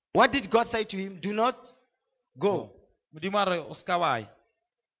 What did God say to him? Do not go. Modimo a re o ska wa ya.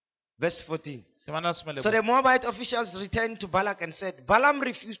 Verse 14. Ke bana some le So the Moabite officials returned to Balak and said, Balaam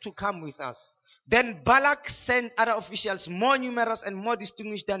refused to come with us. Then Balak sent other officials more numerous and more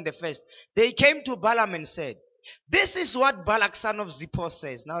distinguished than the first. They came to Balaam and said, this is what Balak son of Zippor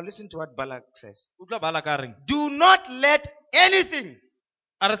says. Now listen to what Balak says. Utlwa Balak a reng? Do not let anything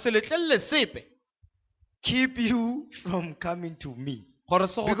A re se letlelele sepe keep you from coming to me. gore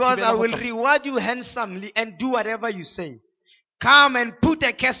se go Because thibele I go will tla- reward you handsomely and do whatever you say. Come and put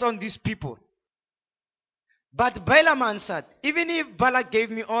a curse on these people. But Balaam answered, even if Balak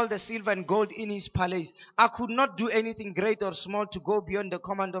gave me all the silver and gold in his palace, I could not do anything great or small to go beyond the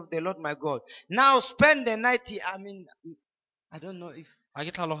command of the Lord my God. Now spend the night here. I don't know if Ga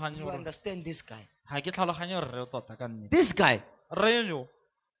ke tlhaloganye you gore understand this guy. ga ke tlhaloganye gore re o tota ka nnete. This guy, Re yo.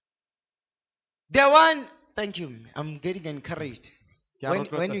 the one, thank you. I'm getting encouraged. Ke a When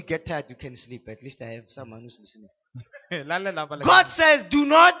rotloetsa. you get tired, you can sleep. At least I have someone who's listening. La lelapa le- God says, do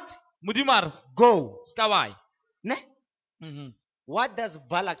not Modimo a re go. ska wa ya. Ne? Mhm. What does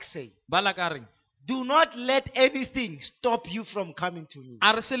Balak say? Balak a reng? Do not let anything stop you from coming to me.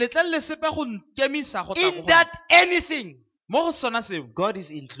 A re se letlelele sepe go nkemisa go tla In go that anything, mo go sona seo God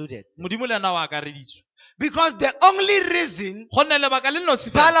is included. Modimo le ena o akareditswe. Because the only reason Go nne lebaka le nosi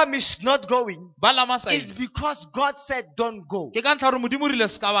fela Balaam is not going Balaam a sa is ye. because God said, don't go. Ke ka ntlha gore Modimo o rile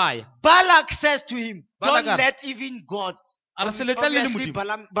ska wa ya. Balak says to him, Balak don't a re- let even God. A re se letlelele le Obviously,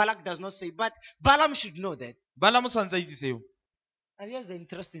 Modimo. Balak does not say, but Balaam should know that. Balaam o tshwanetse a itse seo. And here's the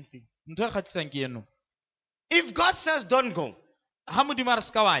interesting thing. Ntho e kgatlhisang ke eno. If God says, don't go, Ha Modimo a re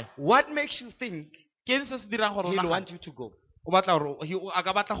ska wa ya, what makes you think ke eng se se dirang gore o he'll nagane? want you to go? O batla gore a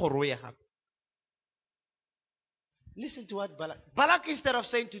ka batla gore o ye gape. Listen to what Balak instead of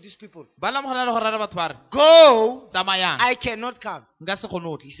saying to these people, Balaam go na le gore a re batho ba re go, tsamayang. I cannot come. Nka se kgone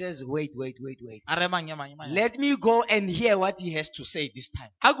o He tla. says, wait. A re mang ya mang ya mang. Let me go and hear what he has to say this time.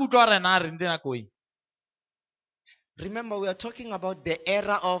 A ke utlwa gore ena a reng di nako e. Remember, we are talking about the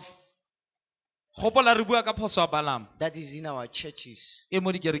era of Gopola re bua ka phoso ya Balaam that is in our churches. e mo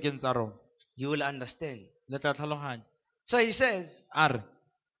dikerekeng tsa rona. You will understand. Le tla tlhaloganya. So he says, A re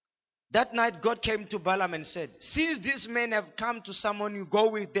that night God came to Balaam and said, since these men have come to summon you, go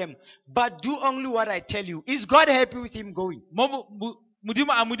with them, but do only what I tell you. Is God happy with him going? Modimo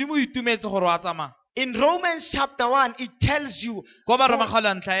o itumetse gore wa tsamaya. In Romans chapter 1, it tells you, Ko ba Roma kgolo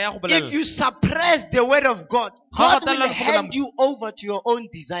ya ntlha ya go if bolelela. you suppress the word of God, Ha God go will tella le go hand bolela- you over to your own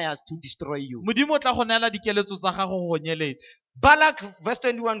desires to destroy you. Modimo o tla go neela dikeletso tsa gago go nyeletsa. Balak, verse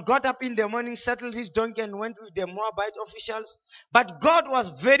 21, got up in the morning, settled his donkey, and went with the Moabite officials. But God was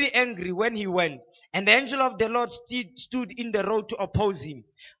very angry when he went, and the angel of the Lord stood in the road to oppose him.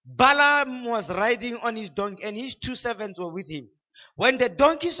 Balaam was riding on his donkey, and his two servants were with him. When the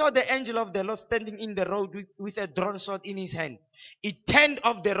donkey saw the angel of the Lord standing in the road with a drawn sword in his hand, it turned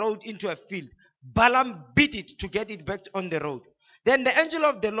off the road into a field. Balaam beat it to get it back on the road. Then the angel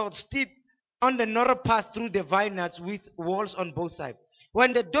of the Lord stood on the narrow path through the vineyards with walls on both sides.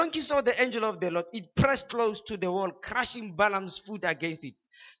 When the donkey saw the angel of the Lord, it pressed close to the wall, crushing Balaam's foot against it.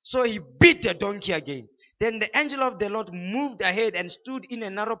 So he beat the donkey again. Then the angel of the Lord moved ahead and stood in a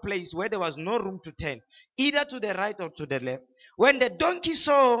narrow place where there was no room to turn, either to the right or to the left. When the donkey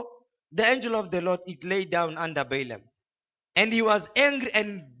saw the angel of the Lord, it lay down under Balaam. And he was angry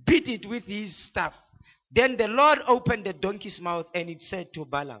and beat it with his staff. Then the Lord opened the donkey's mouth, and it said to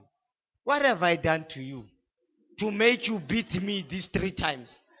Balaam, what have I done to you to make you beat me these 3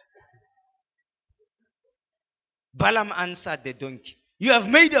 times? Balaam answered the donkey, you have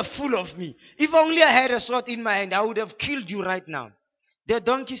made a fool of me. If only I had a sword in my hand, I would have killed you right now. The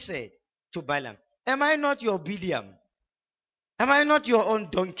donkey said to Balaam, am I not your Biliam? Am I not your own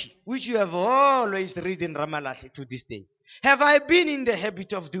donkey, which you have always ridden Ramallah to this day? Have I been in the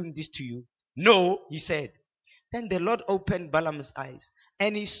habit of doing this to you? No, he said. Then the Lord opened Balaam's eyes,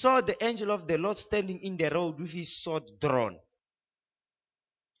 And he saw the angel of the Lord standing in the road with his sword drawn.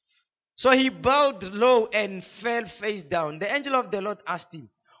 So he bowed low and fell face down. The angel of the Lord asked him,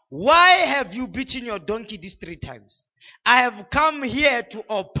 "Why have you beaten your donkey these 3 times? I have come here to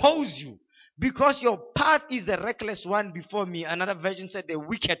oppose you, because your path is a reckless one before me." Another version said, "the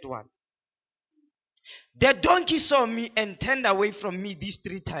wicked one." The donkey saw me and turned away from me these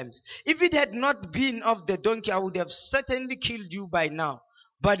 3 times. If it had not been of the donkey, I would have certainly killed you by now.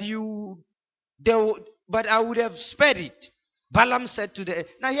 But I would have spared it. Balaam said to the...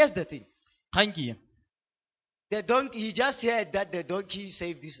 Now here's the thing. Thank you. The donkey, he just heard that the donkey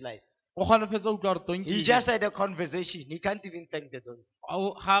saved his life. O kgona fetsa o utlwa gore tonki He just had a conversation. He can't even thank the donkey.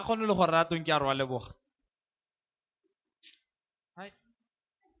 ga a kgone le gore ra tonki a re wa leboga.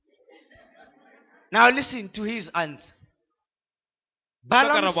 Now listen to his answer.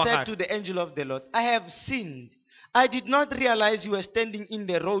 Balaam said to the angel of the Lord, "I have sinned. I did not realize you were standing in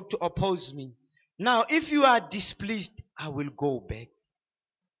the road to oppose me. Now, if you are displeased, I will go back."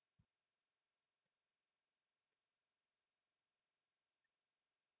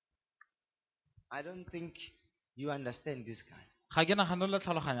 I don't think you understand this guy. Ga ke nagane le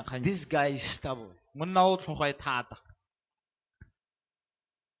tlhaloganya kgang. This guy is stubborn. Monna o tlhogo e thata.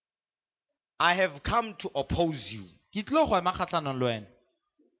 I have come to oppose you. Ke tlile go ema kgatlhanong le wena.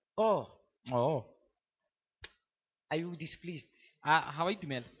 Oh, Oh. are you displeased? Ga wa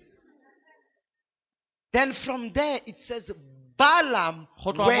itumela. Then from there it says Balaam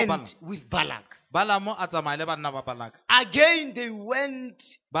Go tloga mo went with Balak. Balamo a tsamaya le banna ba Balaka. Again they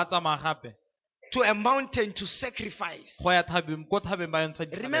went Ba tsamaya gape to a mountain to sacrifice. go ya thabeng ko thabeng ba yontsha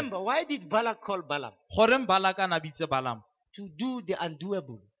ditlhabelo. Remember, why did Balak call Balaam? Goreng Balaka na bitse Balaam? To do the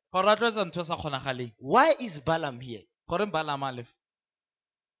undoable. Gore a tlwetsa ntho sa kgonagaleng. Why is Balaam here? Goreng Balaam a le?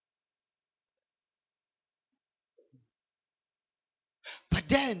 But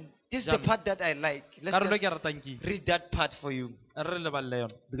then, this is the part that I like. Let's Karolo just ke ratang ke. read that part for you, Re leballe yone.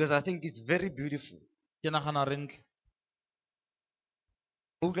 because I think it's very beautiful. Ke nagana re ntle.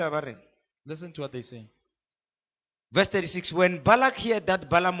 Utlwa ba reng? Listen to what they say. Verse 36, when Balak heard that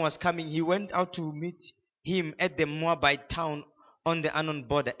Balaam was coming, he went out to meet him at the Moabite town on the Arnon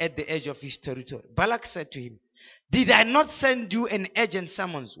border, at the edge of his territory. Balak said to him, "Did I not send you an urgent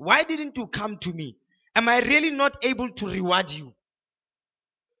summons? Why didn't you come to me? Am I really not able to reward you?"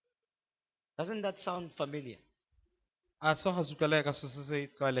 Doesn't that sound familiar? A so ga se utlwala ka se se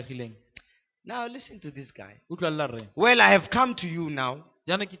tlwaelegileng. Now listen to this guy. Utlwala re. "Well, I have come to you now,"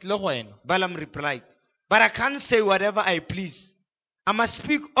 Jana ke tlile go wena. Balaam replied, "but I can't say whatever I please. I must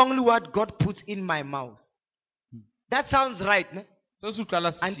speak only what God puts in my mouth." That sounds right, no? Se se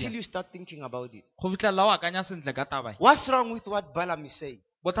utlwala se Until sia. you start thinking about it. Go fitlhela o akanya sentle ka taba. What's wrong with what Balaam is saying?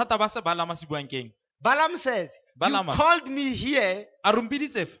 Bothata ba se Balaam se buang keng? Balaam says, "You Balaam. called me here A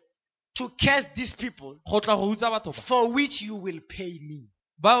rumpiditse fe? to curse these people, Go tla go hutsa batho ba. for which you will pay me.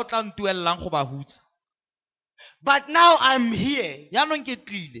 Ba o tla ntuellang go ba hutsa. But now I'm here, Yaanong ke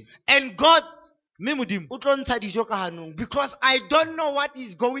tlile. and God Mme Modimo o tlo ntsha dijo ka hanong, because I don't know what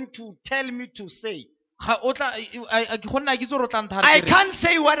He's going to tell me to say. ga o tla ke gonna ke itse re o tla ntha I re. can't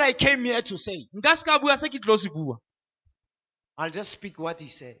say what I came here to say. Nka se ka bua se ke tlo se bua. I'll just speak what He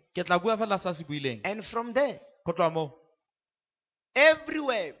says. Ke tla bua fela sa se buileng. And from there, Go tloa mo.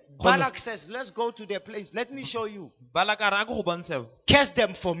 everywhere, Balak says, "Let's go to the place. Let me show you. Balaka ra go go bontshe. Curse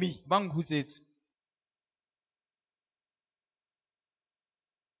them for me." Ba nghutsetse.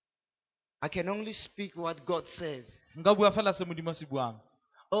 I can only speak what God says. Nka bua fela se Modimo se buang.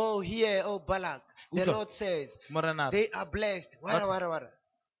 Oh, here, oh, Balak, the Utlwa. Lord says, Morena. they are blessed. What's- Wara.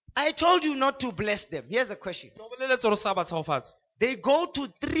 I told you not to bless them. Here's a question. Go boleletse re sa ba tshofatsa. They go to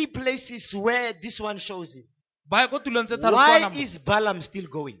 3 places where this one shows him. Ba go tulong tse tharo Why tswana. is Balaam still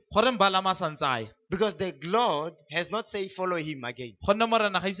going? Goreng Balaam a santse a ya? Because the Lord has not said follow him again. Gonne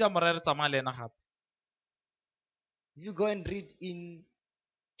morena ga ise a morere tsamaya le ena gape. If you go and read in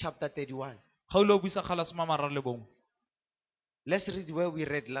chapter 31, Ga o lo buisa kgala soma mararo le bongwe. let's read where we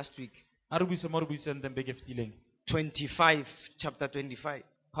read last week. A re buise mo re buiseng teng beke e fetileng. 25, chapter 25.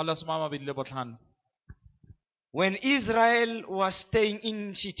 Kgala soma a mabedi le botlhano. When Israel was staying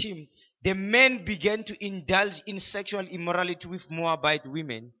in Shittim, the men began to indulge in sexual immorality with Moabite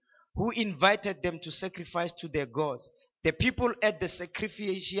women, who invited them to sacrifice to their gods. The people ate the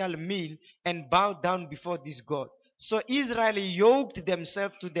sacrificial meal and bowed down before this god. So Israel yoked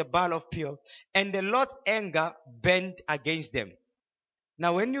themselves to the Baal of Peor, and the Lord's anger burned against them.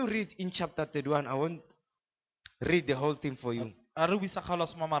 Now, when you read in chapter 31, I won't read the whole thing for you. A re buisa kgala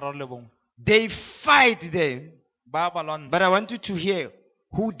soma mararo le bongwe. They fight them, Ba ba lwantsha. but I want you to hear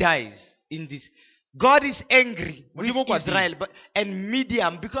who dies in this. God is angry with Modimo kwa Israel and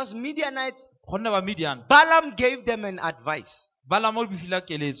Midian, because Midianites, gonne ba Midian Balaam gave them an advice. Balaam o bifila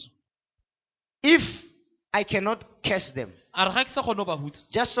keletso If I cannot curse them, a re ga ke sa kgone ba hutsa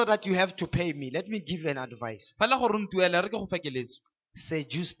just so that you have to pay me, let me give an advice. fela gore ntuele re ke go fa keletso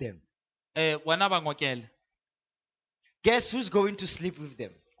Seduce them. wena ba ngokele Guess who's going to sleep with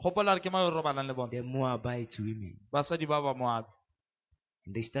them? gopola re ke ma yo robalang le bone The Moabite women. basadi ba ba Moabi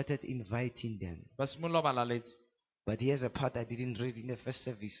And they started inviting them. ba simolola ba laletse But here's a part I didn't read in the first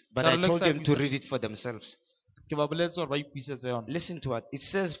service. But Now I let's told say them we to said- read it for themselves. ke ba boletse gore ba ipuisetse yone Listen to what it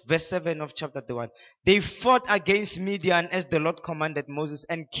says, verse 7 of chapter 1. They fought against Midian as the Lord commanded Moses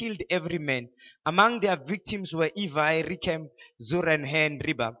and killed every man. Among their victims were Evi, Rechem, Zur, and Hur, and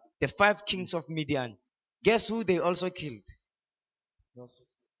Reba, the 5 kings of Midian. Guess who they also killed?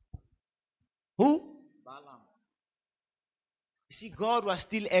 Who? You see, God was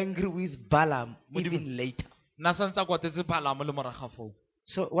still angry with Balaam even later. nna santse a kwatetse Balaam le moraga foo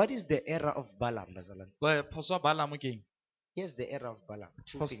So, what is the error of Balaam, Bazalan? phoso ya Balaam ke eng Here's the error of Balaam.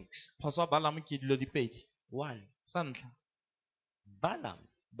 Two Pos- things. phoso ya Balaam ke dilo di pedi One, sa ntlha Balaam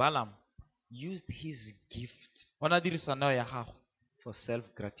Balaam used his gift o ne a dirisa neo ya gago for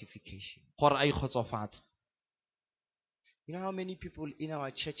self-gratification. gore a ikgotsofatse You know how many people in our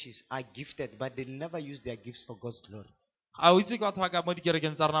churches are gifted, but they never use their gifts for God's glory? a o itse ke batho ba ka mo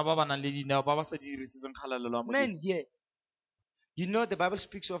dikerekeng tsa rona ba ba nang le dineo ba ba sa dirisitseng kgalalelo ya Modimo. Men here, you know the Bible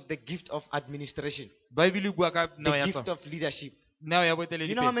speaks of the gift of administration, Baebile e bua ka neo the ya gift tsona of leadership. neo ya You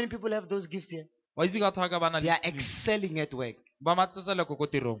know how boeteledipele many people have those gifts here? wa itse ke batho ba ka ba nang They le are excelling at work. ba matsetseleko ko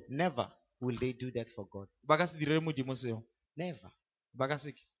tirong Never will they do that for God. ba ka se direle Modimo seo Never. ba ka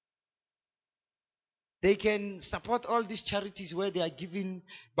seke They can support all these charities where they are giving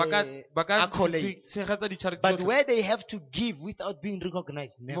ba ka accolades. tshegetsa di-charity But tsotlhe. where they have to give without being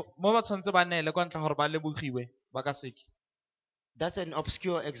recognized, never. mo ba tshwanetse ba neele kwa ntlha gore ba lebogiwe ba ka seke That's an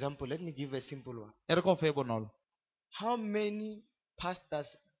obscure example. Let me give a simple one. e re ko fe e bonolo How many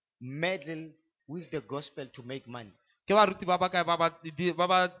pastors meddle with the gospel to make money? ke baruti ba ba kae ba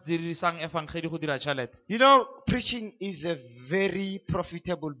ba dirisang evangeli go dira tšhelete You know, preaching is a very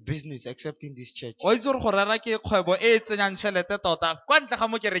profitable business, except in this church. o itse gore go rera ke kgwebo e e tsenyang tšhelete tota kwa ntle ga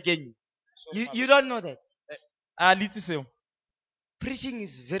mo kerekeng You don't know that. a le itse seo Preaching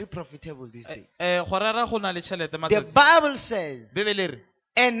is very profitable these days. go rera go na le tšhelete The matsatsi Bible says bebele re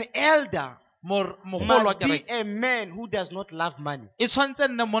an elder mogolo wa must be kereke a man who does not love money. e tshwanetse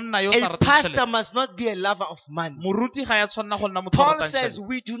nne monna yo o sa A rateng pastor tšhelete must not be a lover of money. moruti ga ya tshwanela go nna motho o Paul ratang says tšhelete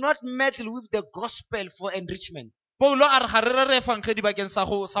we do not meddle with the gospel for enrichment. paulo a re ga re re evangeli bakeng sa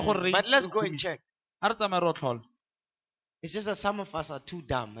gore re But let's go and ikhumise. check. a re tsamaye re o tlhola It's just that some of us are too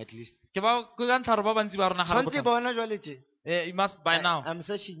dumb, at least. ke ka ntlha gore ba bantsi ba rona ga re Tshwantse botlhale. bona jwale tje. You must by now I'm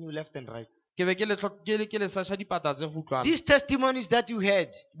searching you left and right. ke be ke le searcha dipata tse go utlwana These testimonies that you heard,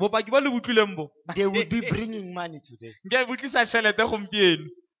 bopaki ba le botlileng bo they will be bringing money today. nke bo tlisa tšhelete gompieno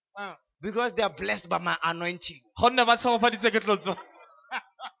Because they are blessed by my anointing. gonne ba tshegofaditse ke tlotso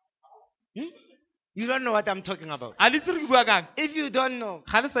You don't know what I'm talking about. a le itse re ke bua kang If you don't know,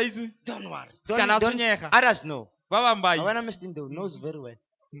 ga le sa itse don't worry. Ska la Don't, tshwenyega. others know. ba bang ba When I'm itse still knows very well.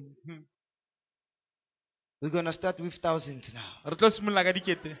 We're gonna start with thousands now. re tlo simolola ka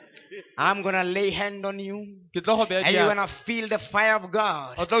dikete I'm gonna lay hand on you, ke tlo go beya and you're diatla. gonna feel the fire of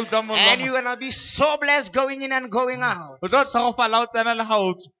God. o tlo utlwa And mollo you're gonna be so blessed going in and going out. o tlo tshegofala o tsena le ga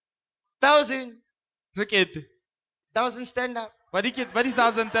o tswa 1,000, sekete 1,000 stand up. ba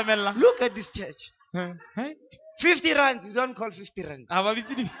di-thousand temelela Look at this church. 50 rand. You don't call 50 rand. ga ba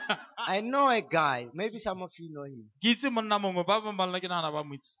bitse I know a guy, maybe some of you know him, ke itse monna mongwe ba bang ba lona ke nagana ba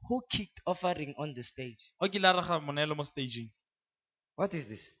mo itse who kicked offering on the stage. o kile a rega moneelo mo stageng What is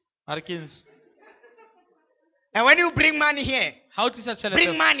this? a re kens And when you bring money here, ga o tlisa bring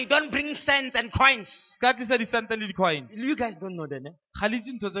tšhelete money, don't bring cents and coins. se ka tlisa disente le di-coin You guys don't know that, eh? ga le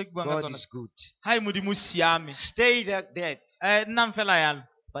itse ntho tse ke buang ka God tsone is good. ga e modimo o siame Stay like that. nnang fela yalo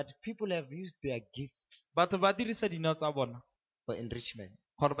But people have used their gifts batho ba dirisa dineo tsa bona for enrichment.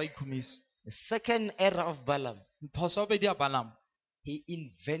 gore ba ikhumise The second error of Balaam, phoso ya bedi ya Balaam he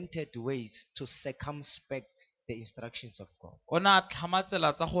invented ways to circumspect the instructions of God. o ne a tlhama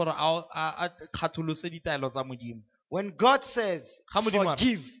tsela tsa gore a kgatholose ditaelo tsa modimo When God says, Ga Modimo a re,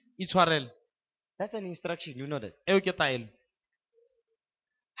 forgive, itshwarele that's an instruction, you know that. eo ke taelo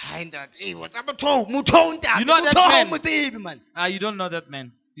Hi, that. Hey, what's up, Muto? Muto, ntate, You know that Muto, man? Mutibi, man. you don't know that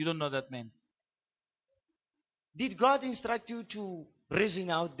man you don't know that man Did God instruct you to reason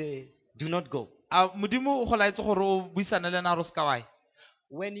out there? Do not go. a modimo o go laetse gore o buisane le ena re o se ka wae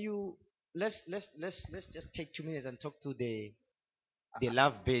When you let's just take 2 minutes and talk to the the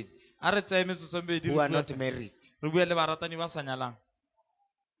lovebirds A re tseye metsotso e mebedi who re are bue- not married. re bue le baratani ba sa nyalang.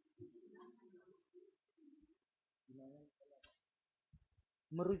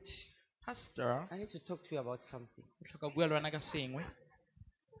 Moruti, Pastor, I need to talk to you about something. ke tlhoka bua le wena ka sengwe.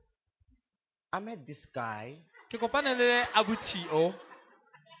 I met this guy. Ke kopane le abuti o.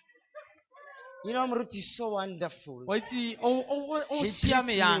 You know, Moruti is so wonderful. Wa itse o He treats siame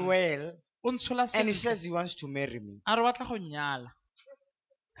me yang. well, O ntshola and he sentle. says he wants to marry me. A re batla go nyala.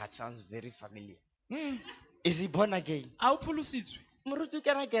 That sounds very familiar. Mm. Is he born again? A o pholositswe. Moruti, o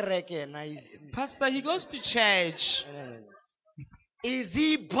kena kereke na, Pastor, he goes to church. No. Is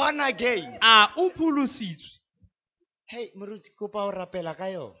he born again? A o pholositswe. Hey, Moruti, kopa o rapela ka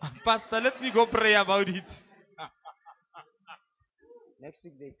yona. Pastor, let me go pray about it. Next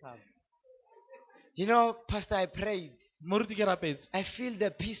week they come. You know, Pastor, I prayed. Moruti ke rapetse. I feel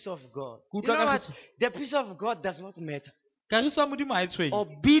the peace of God. Ke You utlwa know what? kagiso. The peace of God does not matter. Kagiso ya Modimo ha e tshwenye.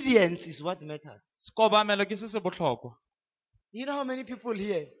 Obedience is what matters. Sekobamelo ke se se botlhokwa. You know how many people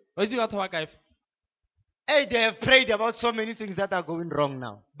here? O itse batho ba kae fa? Hey, they have prayed about so many things that are going wrong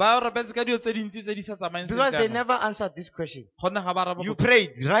now. Ba rapetse ka dio tse dintsi tse di sa tsamayeng Because they sentle. never answered this question. Gone ga ba raba You go-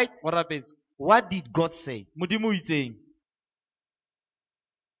 prayed, right? o rapetse. What did God say? Modimo o itseng.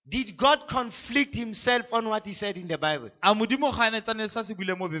 Did God conflict himself on what he said in the Bible? A Modimo ga ene tsane sa se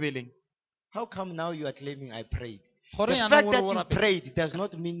bule mo Bibeleng. How come now you are claiming I prayed? Gore The yana fact o that re o you rapetse. prayed does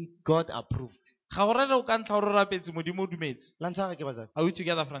not mean God approved. Ga gore le o ka ntla o re rapetse Modimo o dumetse. Lantshwara ke bazali. Are we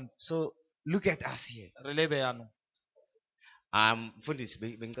together, friends? So look at us here. Re lebe yaanong. Mfundisi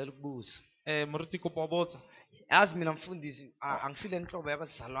bengicela ukubuza. Moruti kopa o botsa. Yazi mina mfundisi angisile nhlobo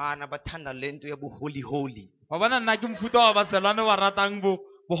yabazalwana bathanda lento yabu holy. Wa bona nna ke mfuta wa baselwane ba ratang bo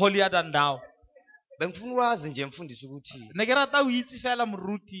holy ya dandao. Bengifuna ukwazi nje mfundisi ukuthi Ne ke rata o itse fela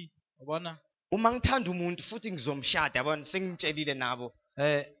moruti. Wa bona? uma ngithanda umuntu futhi ngizomshada yabona sengimtshelile nabo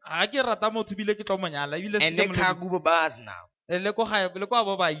Ha ke rata motho bile ke tlo monyala ebile se and ke mo ekhaya lebitse. kubo bazi nabo. Le ko gae le ko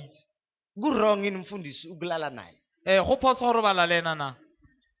abo ba itse. Ku wrong yini mfundisi ukulala naye? Go phosa gore ba lalena na.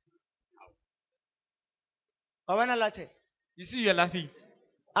 Wabona lathe? You see you're laughing.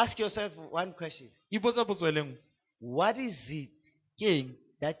 Ask yourself one question. Ipotsa potso e lengwe. What is it Ke eng?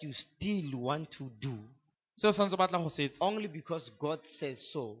 that you still want to do Se o santse o batla go se etsa. only because God says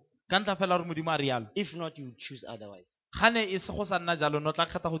so? Ka ntla fela gore Modimo a rialo. If not, you choose otherwise. Gane e se go sa nna jalo no tla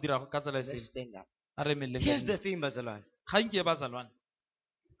kgetha go dira ka tsela e Let's seng. stand up. A re meleng. Here's the thing, Bazalwane. Ga nke bazalwane.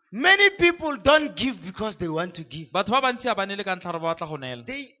 Many people don't give because they want to give. Batho ba bantsi a ba nele ka ntlha gore ba batla go neela.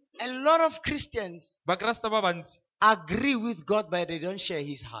 A lot of Christians Ba Krista ba bantsi agree with God, but they don't share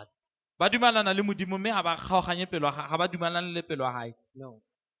his heart. ba dumelana le Modimo mme ga ba kgaoganye pelo ya ga ba dumelana le pelo ya hae. No.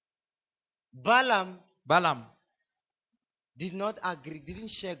 Balaam Balaam did not agree, didn't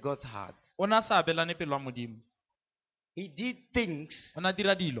share God's heart. o na sa abelane pelo ya Modimo. He did things O na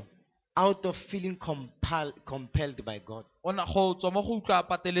dira dilo. out of feeling compelled by God. O na go tswa mo go utlwa a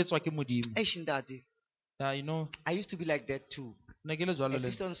pateletswa ke Modimo. Eish, Ndati, Yeah, you know, I used to be like that too. ne ke le jwalo At le.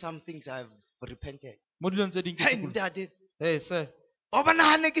 least on some things I've repented. Mo dilong tse ding ke Hey, sekolo. Ndati, Hey sir, o bona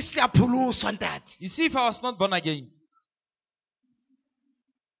ha ne ke seapoloswa, Ndati. you see if I was not born again,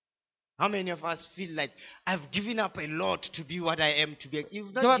 How many of us feel like I've given up a lot to be what I am to be?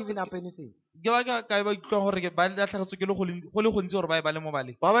 You've But- not given up anything. ke ba ka ba utlwa gore ke ba latlhegetswe ke le go le gontsi gore ba e ba le mo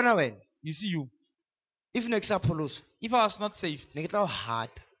baleng. Wa bona wena, You see you. if ne ke sa pholoswa, If I was not saved, ne ke tla o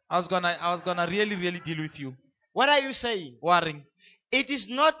hata. I was gonna really deal with you. What are you saying? Warring. It is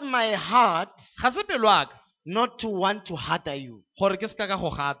not my heart Ga se pelo ya ka not to want to hurt you. gore ke se ka go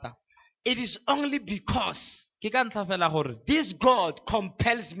gata. It is only because Ke ka ntlha fela gore this God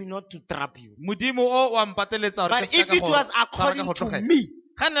compels me not to trap you. Modimo o wa mpateletsa gore ke But se if ka it was tshwara ka according go to tlogela. me,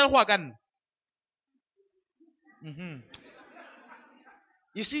 Ga nne le go ya ka nna.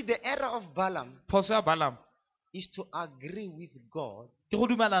 you see, the error of Balaam Phoso ya Balaam is to agree with God ke go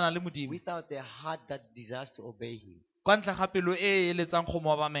dumelana le Modimo without a heart that desires to obey Him. kwa ntlha ga pelo e e eletsang go mo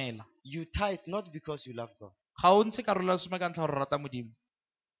obamela. You tithe not because you love God. Ga o ntshe karolo ya some ka ntlha gore o rata Modimo.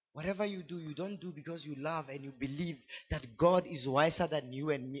 Whatever you do, you don't do because you love and you believe that God is wiser than you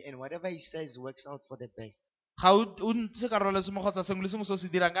and me, and whatever He says works out for the best. Ga o ntshe karolo ya some kgotsa sengwe le sengwe se o se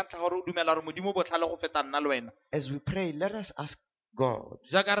dirang ka ntlha gore o dumela gore Modimo o botlhale go feta nna le wena. As we pray, let us ask God.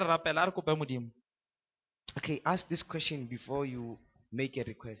 Jaaka re rapela a re kope Modimo. Okay, ask this question before you make a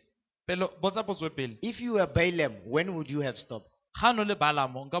request. Pelo botsa potso e pele. If you were Balaam, when would you have stopped? Ga no le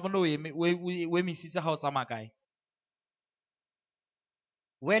Balamo nka bona o emisitse ga o tsamaya kae.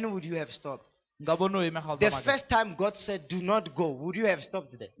 When would you have stopped? Nka bona o eme ga o The tsamaya kae. first time God said, do not go, would you have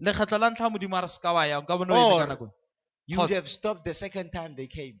stopped there? Lekgetlo la ntlha Modimo a re se ka wa ya nka bona o eme ka Or nako. you would have stopped the second time they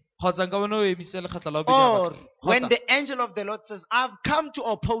came. kgotsa nka bona o emise lekgetlo la bobedi la Or batho. when Kgotsa, the angel of the Lord says, I've come to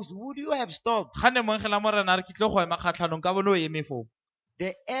oppose, would you have stopped? ga ne monkgela morena a re ke tlo go ema kgatlhanong ka bona o eme foo.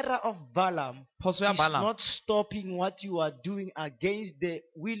 The error of Balaam Phoso ya is Balaam not stopping what you are doing against the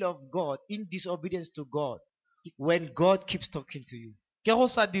will of God in disobedience to God when God keeps talking to you. ke go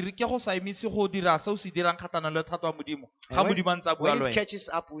sa emise go dira se o se dirang kgatlhanong le thata wa modimo ga And modimo a ntse a bua when le it wena catches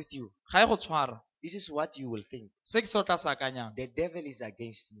up with you, ga e go tshwara this is what you will think. se ke se o tla se akanyang The devil is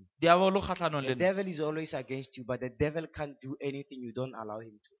against me. diabolo kgatlhanong The le nna devil is always against you, but the devil can't do anything you don't allow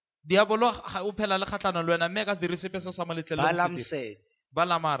him to. diabolo o phela le kgatlhanong le wena mme a ka se dire sepe se o sa mo letlelele go se Balaam dira. said,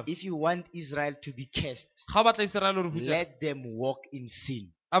 Balaam a re, if you want Israel to be cursed, ga o batla Iseraele gore hutsega let them walk in sin.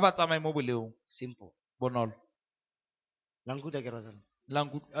 a ba tsamaye mo boleong Simple. bonolo. Languta ke razana.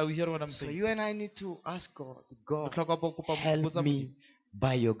 Are you hearing what I'm So saying? you and I need to ask God, O God, tlhoka go kopa help botsa me Modimo,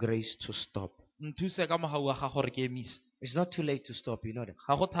 by your grace to stop. nthuse ka mogau wa gago gore ke emise. It's not too late to stop, you know that.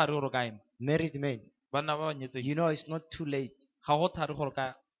 Ga go thari gore o ka ema. Married men, Banna ba ba nyetseng, you know it's not too late. ga go thari gore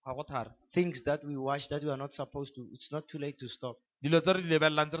ga go thari. Things that we watch that we are not supposed to, it's not too late to stop. Dilo tse re di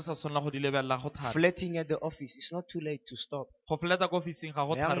lebelelang tse re sa tshwanelang go di lebelela go thari. Flirting at the office, it's not too late to stop. Go fleta ko officing ga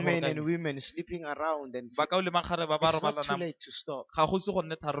go thari Young gore o men ka and emisa. women sleeping around and Ba ka o le magare ba ba it's not too robalanang late to stop. ga go se go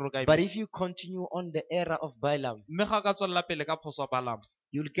nne thari gore o ka But if emisa. you continue on the era of Balaam, Mme ga o ka tswelela pele ka phoso ya Balaam,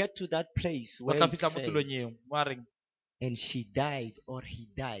 you'll get to that place o where tla it fitlha mo tulong says, eo mo a reng and she died or he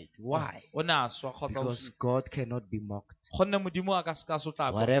died. Why? o ne a swa kgotsa o Because God cannot be mocked. gonne modimo a ka se ka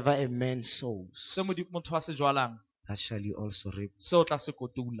sotlakwa. Whatever a man sows, Se motho a se jwalang that shall you also reap. se o tla se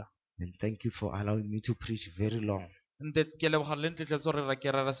kotula. And thank you for allowing me to preach very long. Nte ke leboga le ntletletse gore re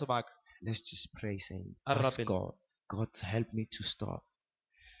ke rere sebaka. Let's just pray, saints. A re Ask rapele. God. God, help me to stop.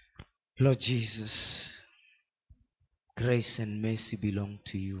 Lord Jesus, grace and mercy belong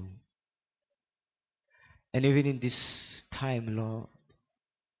to you. And even in this time, Lord,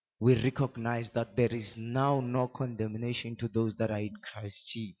 we recognize that there is now no condemnation to those that are in Christ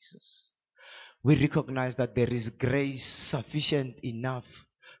Jesus. We recognize that there is grace sufficient enough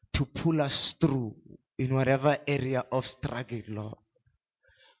to pull us through in whatever area of struggle, Lord.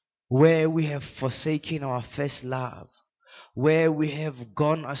 Where we have forsaken our first love, where we have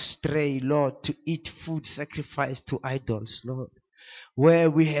gone astray, Lord, to eat food sacrificed to idols, Lord. Where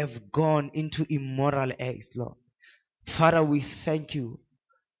we have gone into immoral acts, Lord. Father, we thank you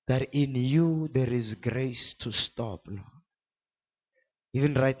that in you there is grace to stop, Lord.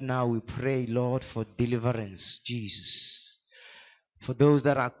 Even right now we pray, Lord, for deliverance, Jesus. For those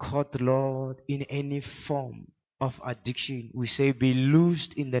that are caught, Lord, in any form of addiction, we say be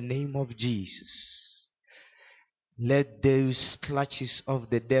loosed in the name of Jesus. Let those clutches of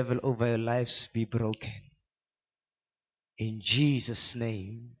the devil over your lives be broken. In Jesus'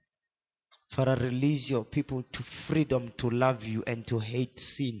 name. Father, release your people to freedom to love you and to hate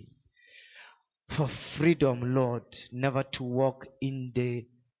sin. For freedom, Lord, never to walk in the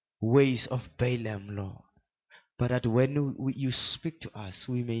ways of Balaam, Lord. But that when you speak to us,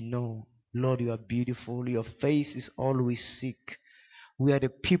 we may know, Lord, you are beautiful. Your face is always sick. We are the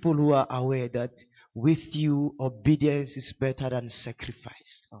people who are aware that with you, obedience is better than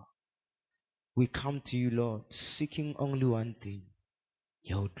sacrifice, Lord. We come to you, Lord, seeking only one thing,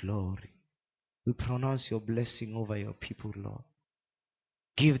 your glory. We pronounce your blessing over your people, Lord.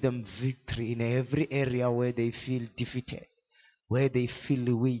 Give them victory in every area where they feel defeated, where they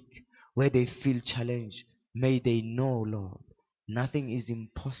feel weak, where they feel challenged. May they know, Lord, nothing is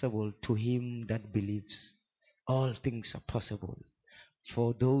impossible to him that believes. All things are possible.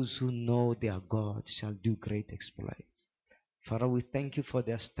 For those who know their God shall do great exploits. Father, we thank you for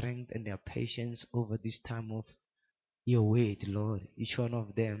their strength and their patience over this time of your word, Lord. Each one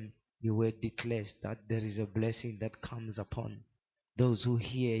of them, your word declares that there is a blessing that comes upon those who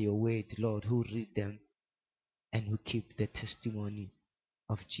hear your word, Lord, who read them and who keep the testimony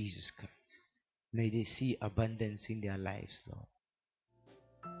of Jesus Christ. May they see abundance in their lives, Lord.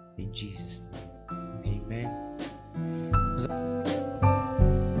 In Jesus' name, amen.